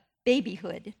of a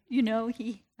babyhood. You know,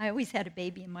 I always had a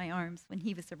baby in my arms when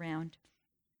he was around.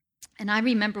 And I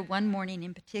remember one morning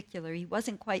in particular, he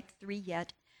wasn't quite 3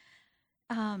 yet,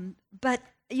 but,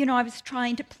 you know, I was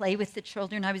trying to play with the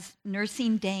children. I was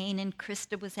nursing Dane, and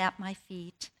Krista was at my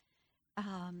feet.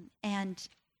 And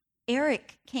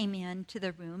Eric came into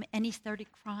the room, and he started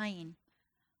crying.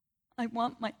 I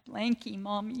want my blankie,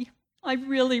 Mommy. I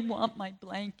really want my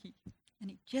blankie. And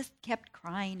he just kept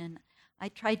crying, and I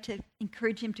tried to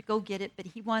encourage him to go get it, but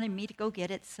he wanted me to go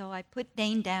get it, so I put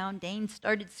Dane down. Dane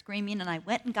started screaming, and I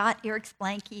went and got Eric's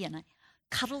blankie, and I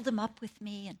cuddled him up with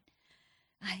me, and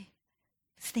I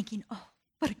was thinking, oh,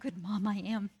 what a good mom I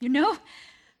am, you know?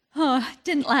 Oh, it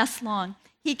didn't last long.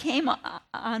 he came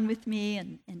on with me,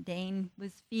 and Dane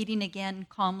was feeding again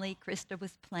calmly. Krista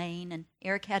was playing, and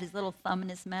Eric had his little thumb in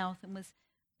his mouth and was,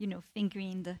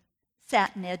 fingering the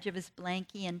satin edge of his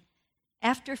blankie. And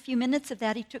after a few minutes of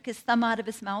that, he took his thumb out of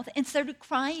his mouth and started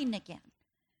crying again.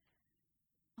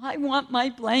 I want my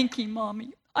blankie,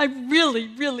 Mommy. I really,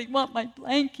 really want my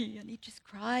blankie. And he just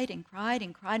cried and cried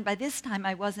and cried. And by this time,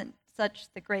 I wasn't such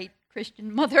the great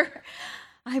Christian mother.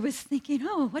 I was thinking,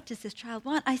 oh, what does this child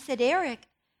want? I said, Eric,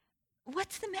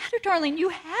 what's the matter, darling? You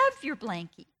have your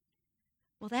blankie.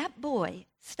 Well, that boy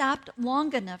stopped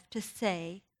long enough to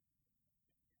say,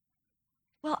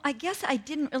 well, I guess I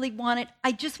didn't really want it.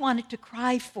 I just wanted to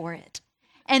cry for it.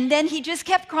 And then he just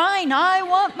kept crying, I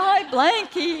want my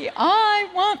blankie. I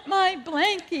want my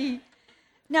blankie.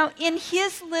 Now, in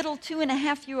his little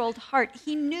 2.5-year-old heart,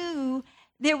 he knew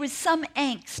there was some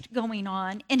angst going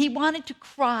on, and he wanted to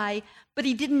cry, but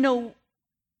he didn't know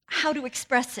how to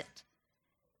express it.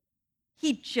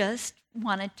 He just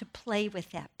wanted to play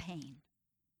with that pain.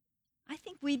 I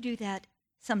think we do that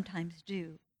sometimes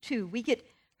too. We get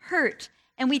hurt,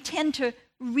 and we tend to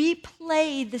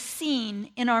replay the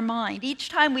scene in our mind. Each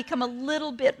time we become a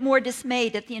little bit more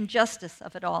dismayed at the injustice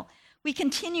of it all. We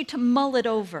continue to mull it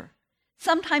over,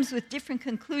 sometimes with different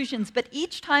conclusions, but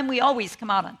each time we always come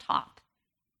out on top.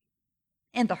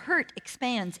 And the hurt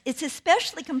expands. It's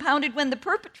especially compounded when the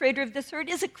perpetrator of this hurt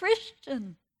is a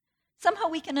Christian. Somehow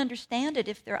we can understand it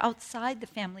if they're outside the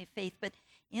family of faith, but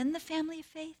in the family of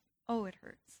faith, oh, it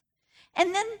hurts.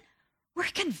 And then we're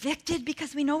convicted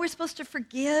because we know we're supposed to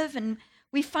forgive, and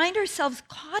we find ourselves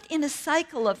caught in a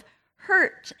cycle of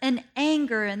hurt and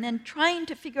anger, and then trying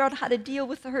to figure out how to deal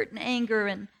with the hurt and anger,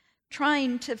 and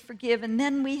trying to forgive. And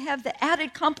then we have the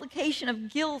added complication of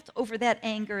guilt over that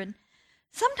anger. And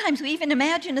sometimes we even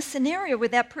imagine a scenario where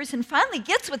that person finally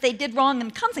gets what they did wrong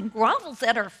and comes and grovels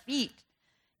at our feet,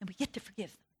 and we get to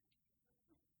forgive them.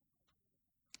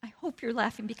 I hope you're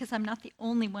laughing because I'm not the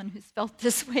only one who's felt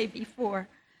this way before.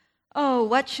 Oh,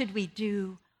 what should we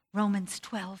do? Romans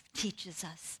 12 teaches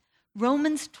us.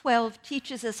 Romans 12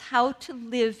 teaches us how to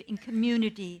live in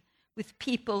community with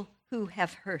people who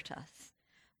have hurt us.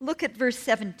 Look at verse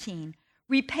 17.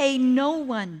 Repay no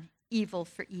one evil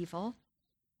for evil,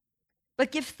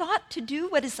 but give thought to do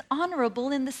what is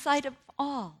honorable in the sight of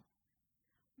all.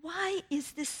 Why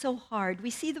is this so hard? We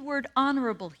see the word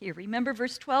honorable here. Remember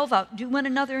verse 12, outdo one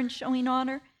another in showing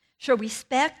honor. Show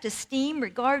respect, esteem,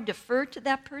 regard, defer to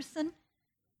that person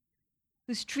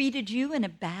who's treated you in a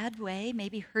bad way,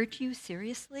 maybe hurt you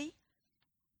seriously.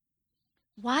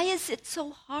 Why is it so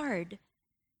hard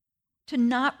to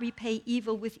not repay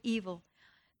evil with evil?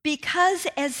 Because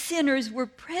as sinners, we're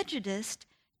prejudiced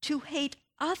to hate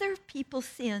other people's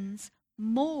sins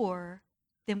more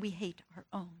than we hate our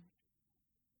own.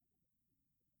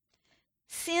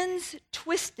 Sin's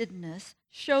twistedness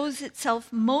shows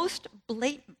itself most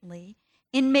blatantly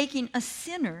in making a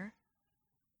sinner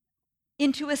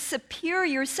into a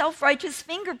superior, self-righteous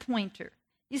finger pointer.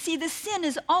 You see, the sin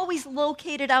is always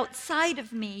located outside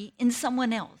of me in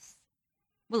someone else.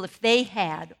 Well, if they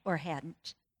had or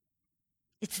hadn't,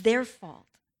 it's their fault.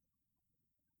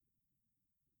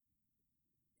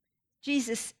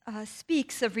 Jesus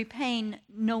speaks of repaying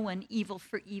no one evil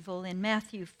for evil in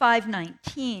Matthew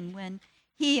 5:19 when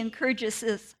he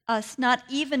encourages us not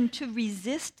even to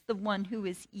resist the one who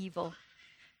is evil.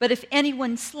 But if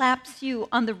anyone slaps you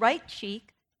on the right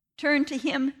cheek, turn to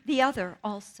him the other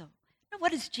also. Now,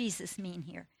 what does Jesus mean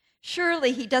here?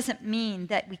 Surely he doesn't mean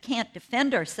that we can't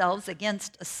defend ourselves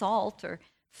against assault or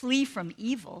flee from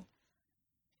evil.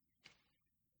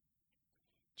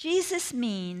 Jesus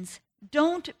means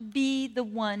don't be the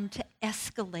one to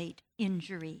escalate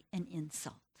injury and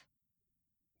insult.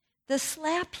 The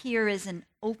slap here is an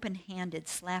open-handed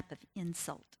slap of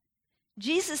insult.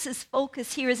 Jesus'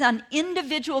 focus here is on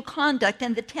individual conduct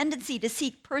and the tendency to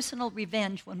seek personal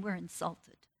revenge when we're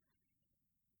insulted.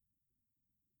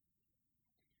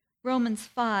 Romans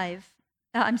 15,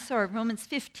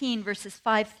 verses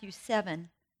 5 through 7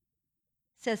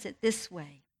 says it this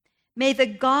way. May the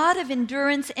God of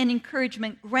endurance and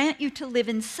encouragement grant you to live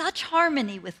in such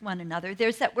harmony with one another,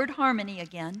 there's that word harmony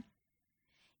again,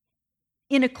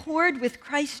 in accord with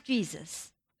Christ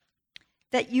Jesus,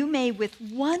 that you may with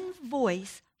one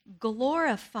voice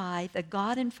glorify the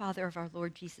God and Father of our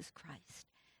Lord Jesus Christ.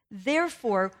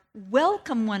 Therefore,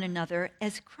 welcome one another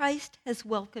as Christ has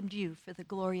welcomed you for the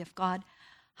glory of God.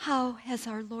 How has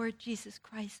our Lord Jesus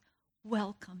Christ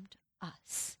welcomed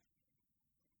us?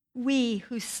 We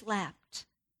who slapped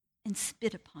and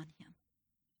spit upon him.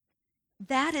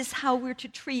 That is how we're to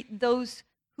treat those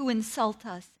who insult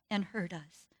us and hurt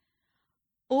us.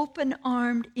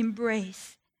 Open-armed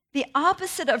embrace The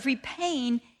opposite of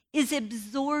repaying is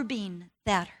absorbing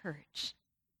that hurt,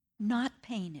 not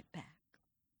paying it back.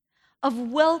 Of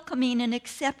welcoming and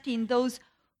accepting those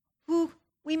who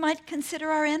we might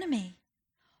consider our enemy.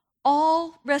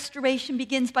 All restoration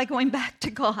begins by going back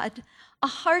to God. A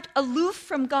heart aloof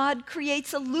from God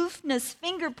creates aloofness,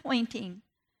 finger-pointing.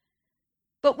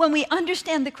 But when we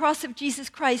understand the cross of Jesus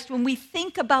Christ, when we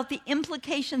think about the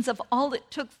implications of all it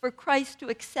took for Christ to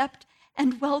accept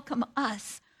and welcome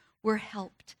us, we're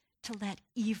helped to let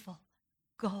evil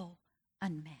go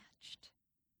unmatched.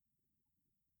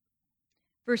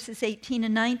 Verses 18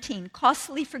 and 19,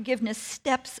 costly forgiveness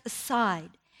steps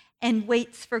aside and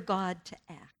waits for God to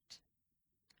act.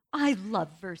 I love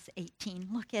verse 18.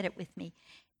 Look at it with me.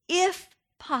 If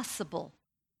possible.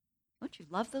 Don't you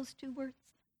love those two words?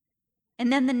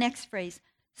 And then the next phrase,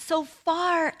 so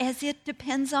far as it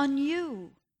depends on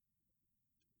you,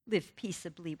 live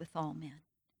peaceably with all men.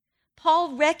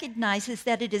 Paul recognizes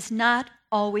that it is not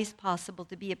always possible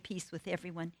to be at peace with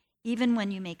everyone, even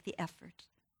when you make the effort.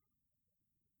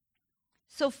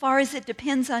 So far as it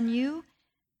depends on you,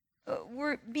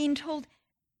 we're being told,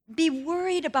 be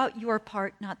worried about your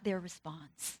part, not their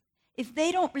response. If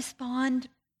they don't respond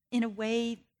in a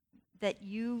way that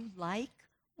you like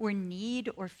or need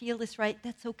or feel is right,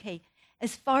 that's okay.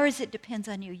 As far as it depends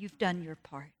on you, you've done your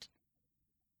part.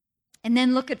 And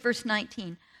then look at verse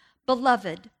 19.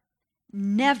 Beloved,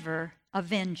 never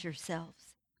avenge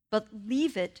yourselves, but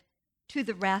leave it to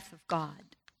the wrath of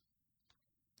God.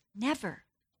 Never.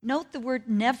 Note the word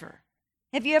never.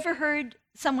 Have you ever heard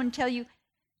someone tell you,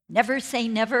 never say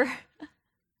never?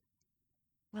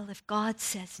 Well, if God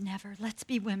says never, let's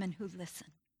be women who listen.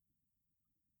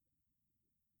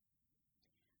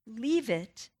 Leave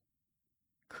it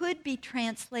could be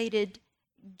translated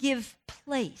give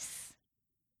place.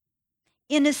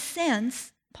 In a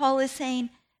sense, Paul is saying,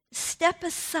 step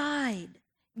aside,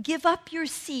 give up your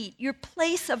seat, your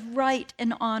place of right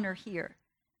and honor here.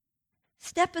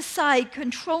 Step aside,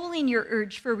 controlling your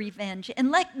urge for revenge,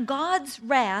 and let God's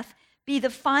wrath be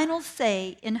the final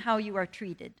say in how you are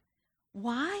treated.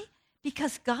 Why?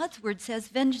 Because God's word says,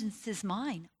 vengeance is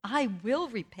mine. I will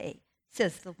repay,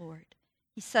 says the Lord.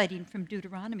 He's citing from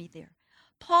Deuteronomy there.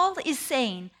 Paul is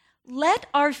saying, let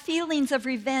our feelings of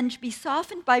revenge be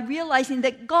softened by realizing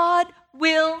that God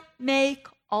will make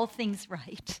all things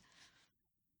right,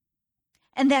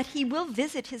 and that he will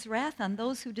visit his wrath on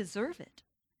those who deserve it.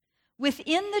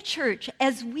 Within the church,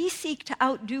 as we seek to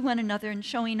outdo one another in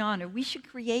showing honor, we should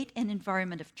create an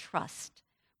environment of trust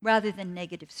rather than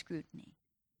negative scrutiny.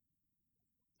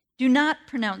 Do not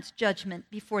pronounce judgment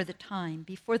before the time,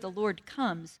 before the Lord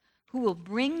comes, who will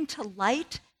bring to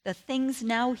light the things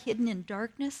now hidden in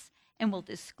darkness and will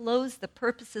disclose the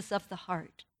purposes of the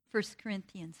heart. 1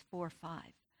 Corinthians 4:5.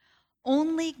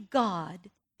 Only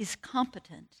God is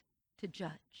competent to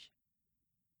judge.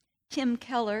 Tim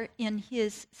Keller, in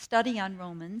his study on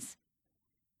Romans,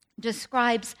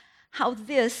 describes how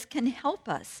this can help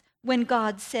us when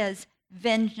God says,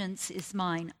 vengeance is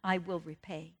mine, I will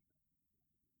repay.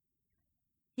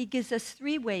 He gives us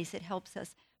 3 ways it helps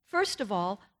us. First of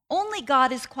all, only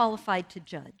God is qualified to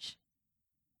judge.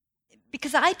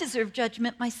 Because I deserve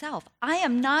judgment myself. I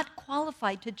am not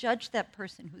qualified to judge that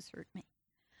person who's hurt me.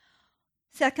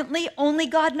 Secondly, only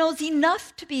God knows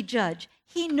enough to be judge.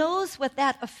 He knows what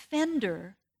that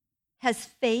offender has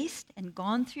faced and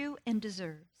gone through and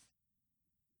deserves.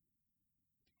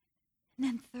 And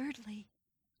then thirdly,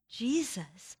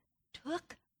 Jesus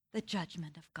took the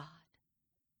judgment of God.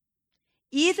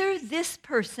 Either this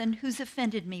person who's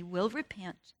offended me will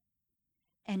repent,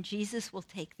 and Jesus will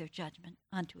take their judgment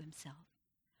onto himself.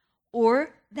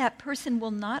 Or that person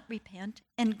will not repent,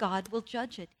 and God will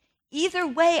judge it. Either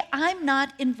way, I'm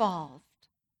not involved.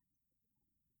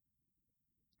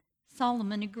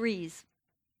 Solomon agrees.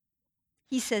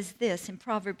 He says this in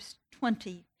Proverbs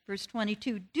 20, verse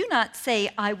 22, do not say,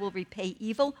 I will repay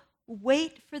evil.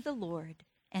 Wait for the Lord,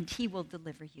 and he will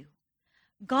deliver you.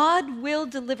 God will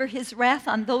deliver his wrath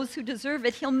on those who deserve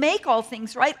it. He'll make all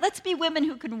things right. Let's be women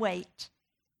who can wait.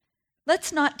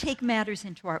 Let's not take matters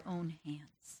into our own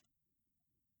hands.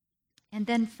 And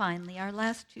then finally, our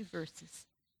last 2 verses.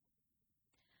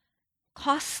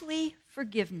 Costly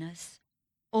forgiveness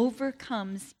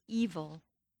overcomes evil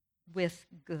with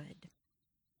good.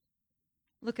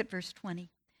 Look at verse 20.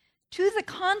 To the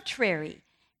contrary,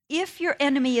 if your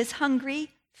enemy is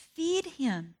hungry, feed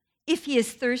him. If he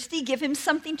is thirsty, give him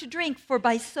something to drink, for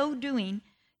by so doing,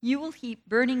 you will heap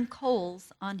burning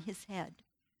coals on his head.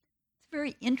 It's a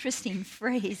very interesting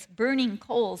phrase, burning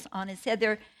coals on his head.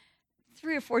 There are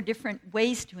 3 or 4 different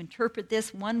ways to interpret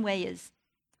this. One way is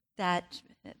that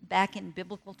back in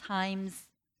biblical times,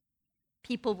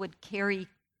 people would carry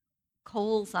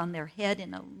coals on their head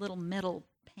in a little metal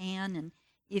pan, and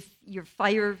if your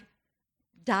fire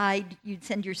died, you'd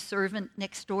send your servant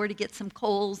next door to get some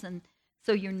coals, and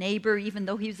so your neighbor, even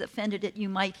though he was offended at you,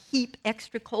 might heap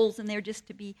extra coals in there just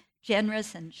to be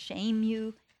generous and shame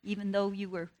you, even though you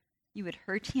would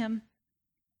hurt him.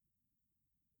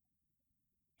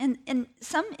 And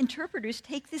some interpreters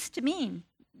take this to mean,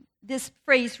 this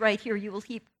phrase right here, you will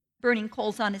heap burning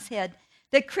coals on his head,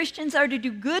 that Christians are to do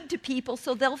good to people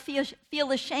so they'll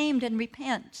feel ashamed and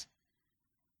repent.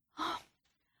 Oh,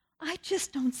 I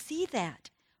just don't see that.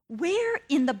 Where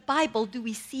in the Bible do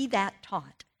we see that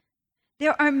taught?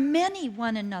 There are many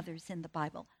one another's in the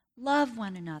Bible. Love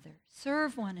one another,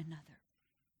 serve one another,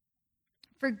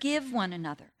 forgive one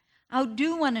another,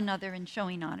 outdo one another in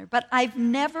showing honor. But I've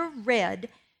never read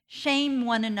shame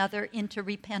one another into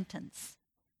repentance.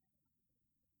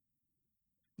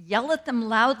 Yell at them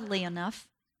loudly enough,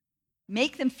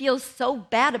 make them feel so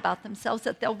bad about themselves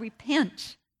that they'll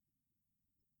repent.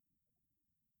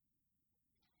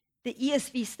 The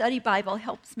ESV Study Bible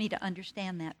helps me to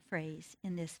understand that phrase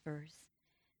in this verse.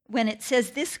 When it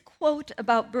says this quote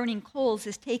about burning coals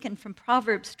is taken from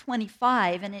Proverbs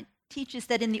 25, and it teaches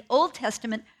that in the Old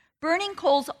Testament, burning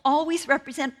coals always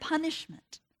represent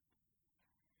punishment.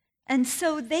 And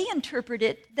so they interpret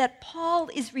it that Paul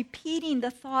is repeating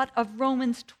the thought of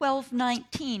Romans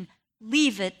 12:19,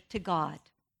 leave it to God.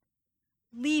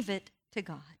 Leave it to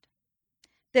God.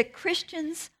 That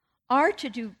Christians are to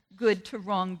do good to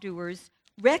wrongdoers,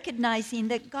 recognizing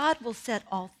that God will set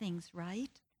all things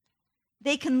right.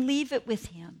 They can leave it with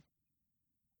him.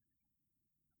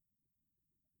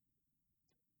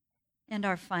 And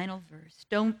our final verse,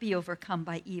 don't be overcome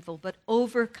by evil, but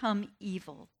overcome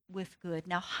evil with good.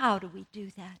 Now, how do we do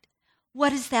that?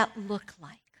 What does that look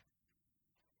like?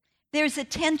 There's a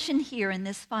tension here in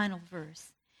this final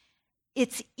verse.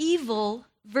 It's evil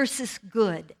versus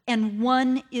good, and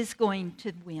one is going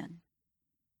to win.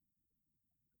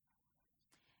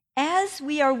 As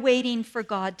we are waiting for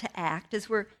God to act, as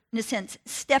we're, in a sense,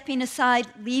 stepping aside,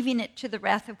 leaving it to the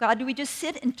wrath of God, do we just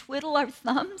sit and twiddle our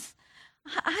thumbs?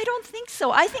 I don't think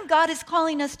so. I think God is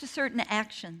calling us to certain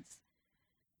actions.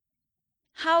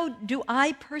 How do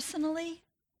I personally,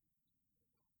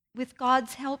 with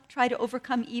God's help, try to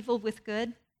overcome evil with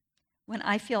good when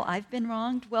I feel I've been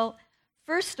wronged? Well,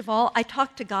 first of all, I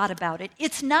talk to God about it.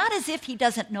 It's not as if he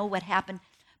doesn't know what happened,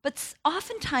 but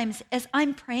oftentimes as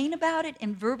I'm praying about it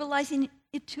and verbalizing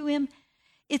it to him,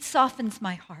 it softens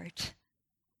my heart.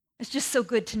 It's just so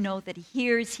good to know that he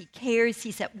hears, he cares,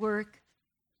 he's at work.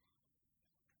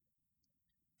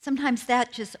 Sometimes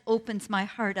that just opens my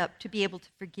heart up to be able to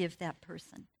forgive that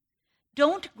person.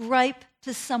 Don't gripe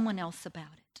to someone else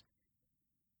about it.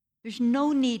 There's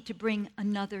no need to bring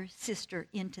another sister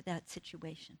into that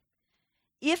situation.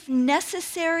 If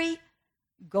necessary,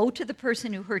 go to the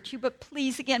person who hurt you, but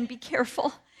please, again, be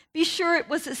careful. Be sure it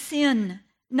was a sin,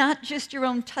 not just your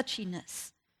own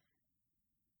touchiness.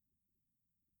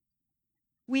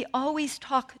 We always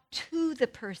talk to the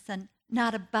person,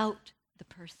 not about the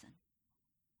person.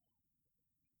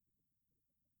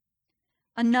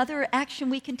 Another action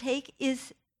we can take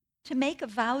is to make a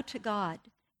vow to God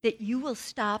that you will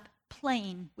stop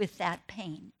playing with that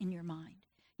pain in your mind.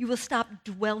 You will stop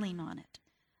dwelling on it.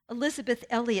 Elizabeth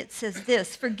Elliot says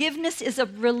this, forgiveness is a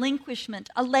relinquishment,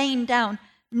 a laying down.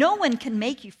 No one can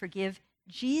make you forgive.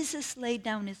 Jesus laid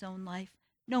down his own life.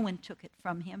 No one took it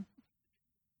from him.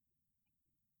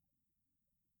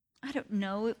 I don't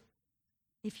know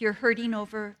if you're hurting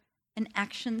over an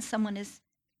action someone has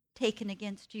taken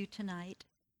against you tonight.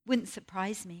 Wouldn't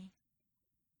surprise me.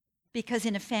 Because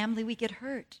in a family we get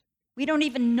hurt. We don't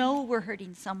even know we're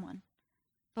hurting someone,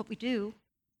 but we do.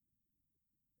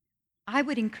 I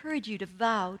would encourage you to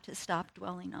vow to stop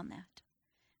dwelling on that.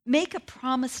 Make a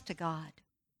promise to God.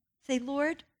 Say,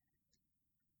 Lord,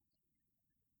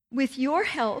 with your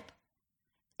help,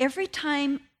 every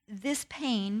time this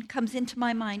pain comes into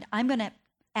my mind, I'm going to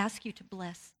ask you to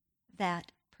bless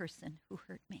that person who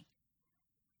hurt me.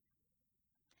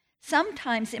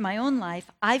 Sometimes in my own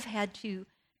life, I've had to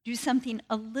do something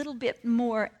a little bit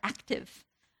more active.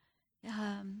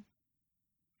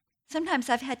 Sometimes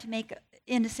I've had to make,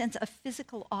 in a sense, a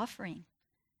physical offering.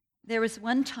 There was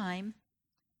one time,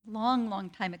 long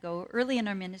time ago, early in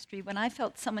our ministry, when I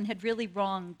felt someone had really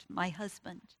wronged my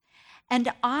husband.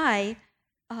 And I,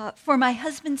 for my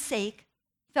husband's sake,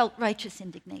 felt righteous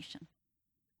indignation.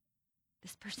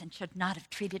 This person should not have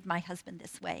treated my husband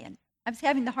this way. And I was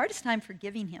having the hardest time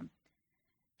forgiving him,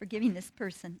 forgiving this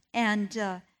person.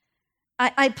 And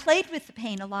I played with the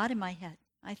pain a lot in my head.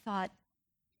 I thought,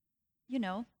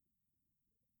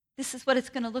 This is what it's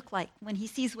going to look like when he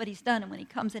sees what he's done and when he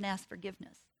comes and asks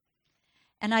forgiveness.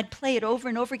 And I'd play it over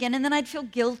and over again, and then I'd feel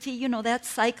guilty, that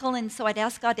cycle. And so I'd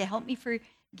ask God to help me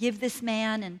forgive this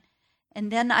man.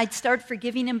 And then I'd start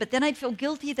forgiving him, but then I'd feel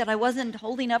guilty that I wasn't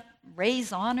holding up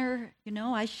Ray's honor.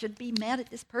 I should be mad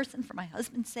at this person for my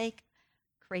husband's sake.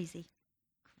 Crazy.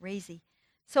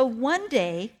 So one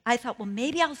day, I thought, well,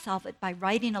 maybe I'll solve it by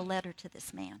writing a letter to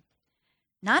this man.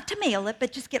 Not to mail it,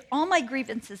 but just get all my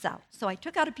grievances out. So I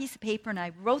took out a piece of paper and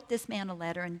I wrote this man a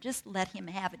letter and just let him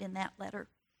have it in that letter.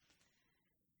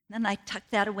 Then I tucked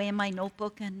that away in my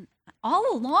notebook, and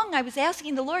all along I was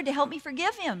asking the Lord to help me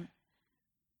forgive him.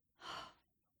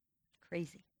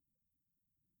 Crazy.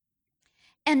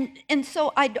 And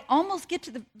so I'd almost get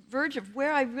to the verge of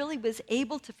where I really was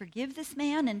able to forgive this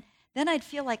man, and then I'd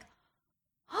feel like,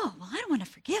 oh, well, I don't want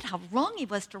to forget how wrong he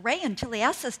was to Ray until he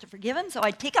asked us to forgive him. So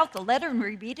I'd take out the letter and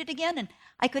reread it again, and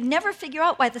I could never figure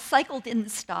out why the cycle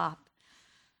didn't stop.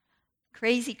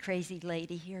 Crazy, crazy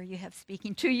lady here you have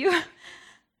speaking to you.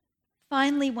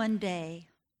 Finally, one day,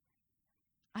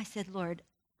 I said, Lord,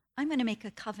 I'm going to make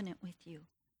a covenant with you.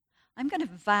 I'm going to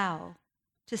vow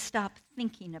to stop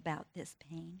thinking about this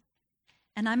pain,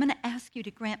 and I'm going to ask you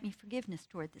to grant me forgiveness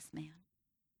toward this man.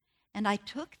 And I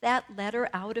took that letter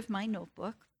out of my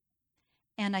notebook,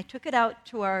 and I took it out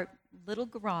to our little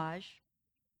garage.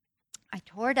 I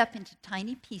tore it up into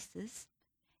tiny pieces,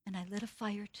 and I lit a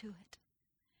fire to it.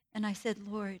 And I said,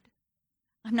 Lord,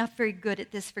 I'm not very good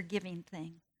at this forgiving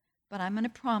thing, but I'm going to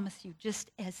promise you, just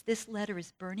as this letter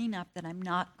is burning up, that I'm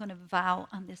not going to vow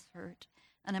on this hurt,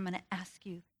 and I'm going to ask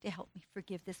you to help me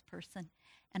forgive this person.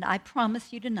 And I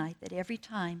promise you tonight that every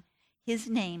time his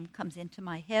name comes into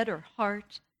my head or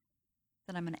heart,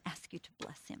 that I'm going to ask you to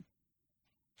bless him.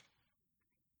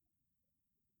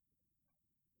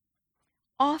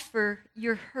 Offer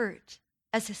your hurt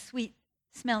as a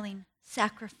sweet-smelling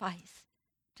sacrifice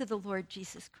to the Lord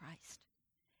Jesus Christ.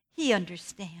 He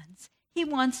understands. He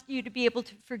wants you to be able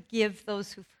to forgive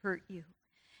those who've hurt you.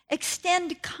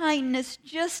 Extend kindness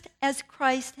just as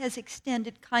Christ has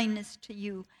extended kindness to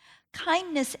you.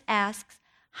 Kindness asks,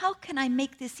 how can I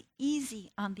make this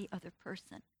easy on the other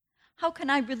person? How can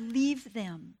I relieve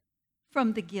them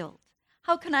from the guilt?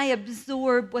 How can I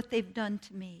absorb what they've done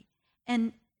to me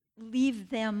and leave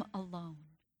them alone?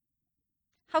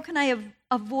 How can I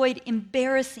avoid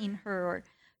embarrassing her or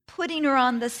putting her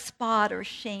on the spot or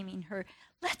shaming her?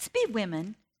 Let's be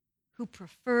women who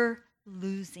prefer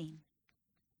losing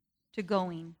to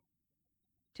going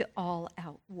to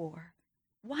all-out war.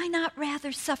 Why not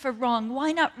rather suffer wrong?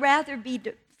 Why not rather be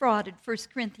defrauded? 1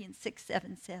 Corinthians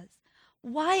 6:7 says.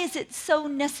 Why is it so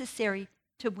necessary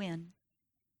to win?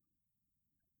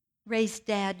 Ray's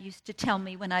dad used to tell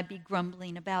me when I'd be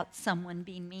grumbling about someone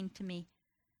being mean to me,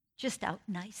 just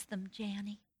out-nice them,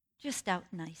 Janny. Just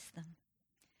out-nice them.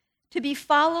 To be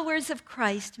followers of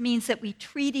Christ means that we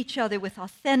treat each other with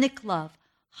authentic love,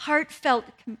 heartfelt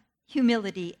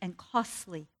humility, and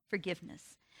costly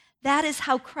forgiveness. That is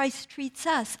how Christ treats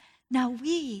us. Now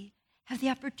we have the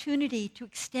opportunity to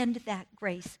extend that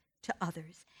grace to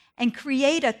others and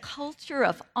create a culture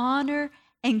of honor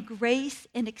and grace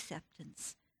and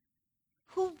acceptance.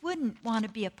 Who wouldn't want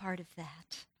to be a part of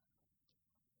that?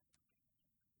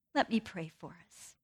 Let me pray for us.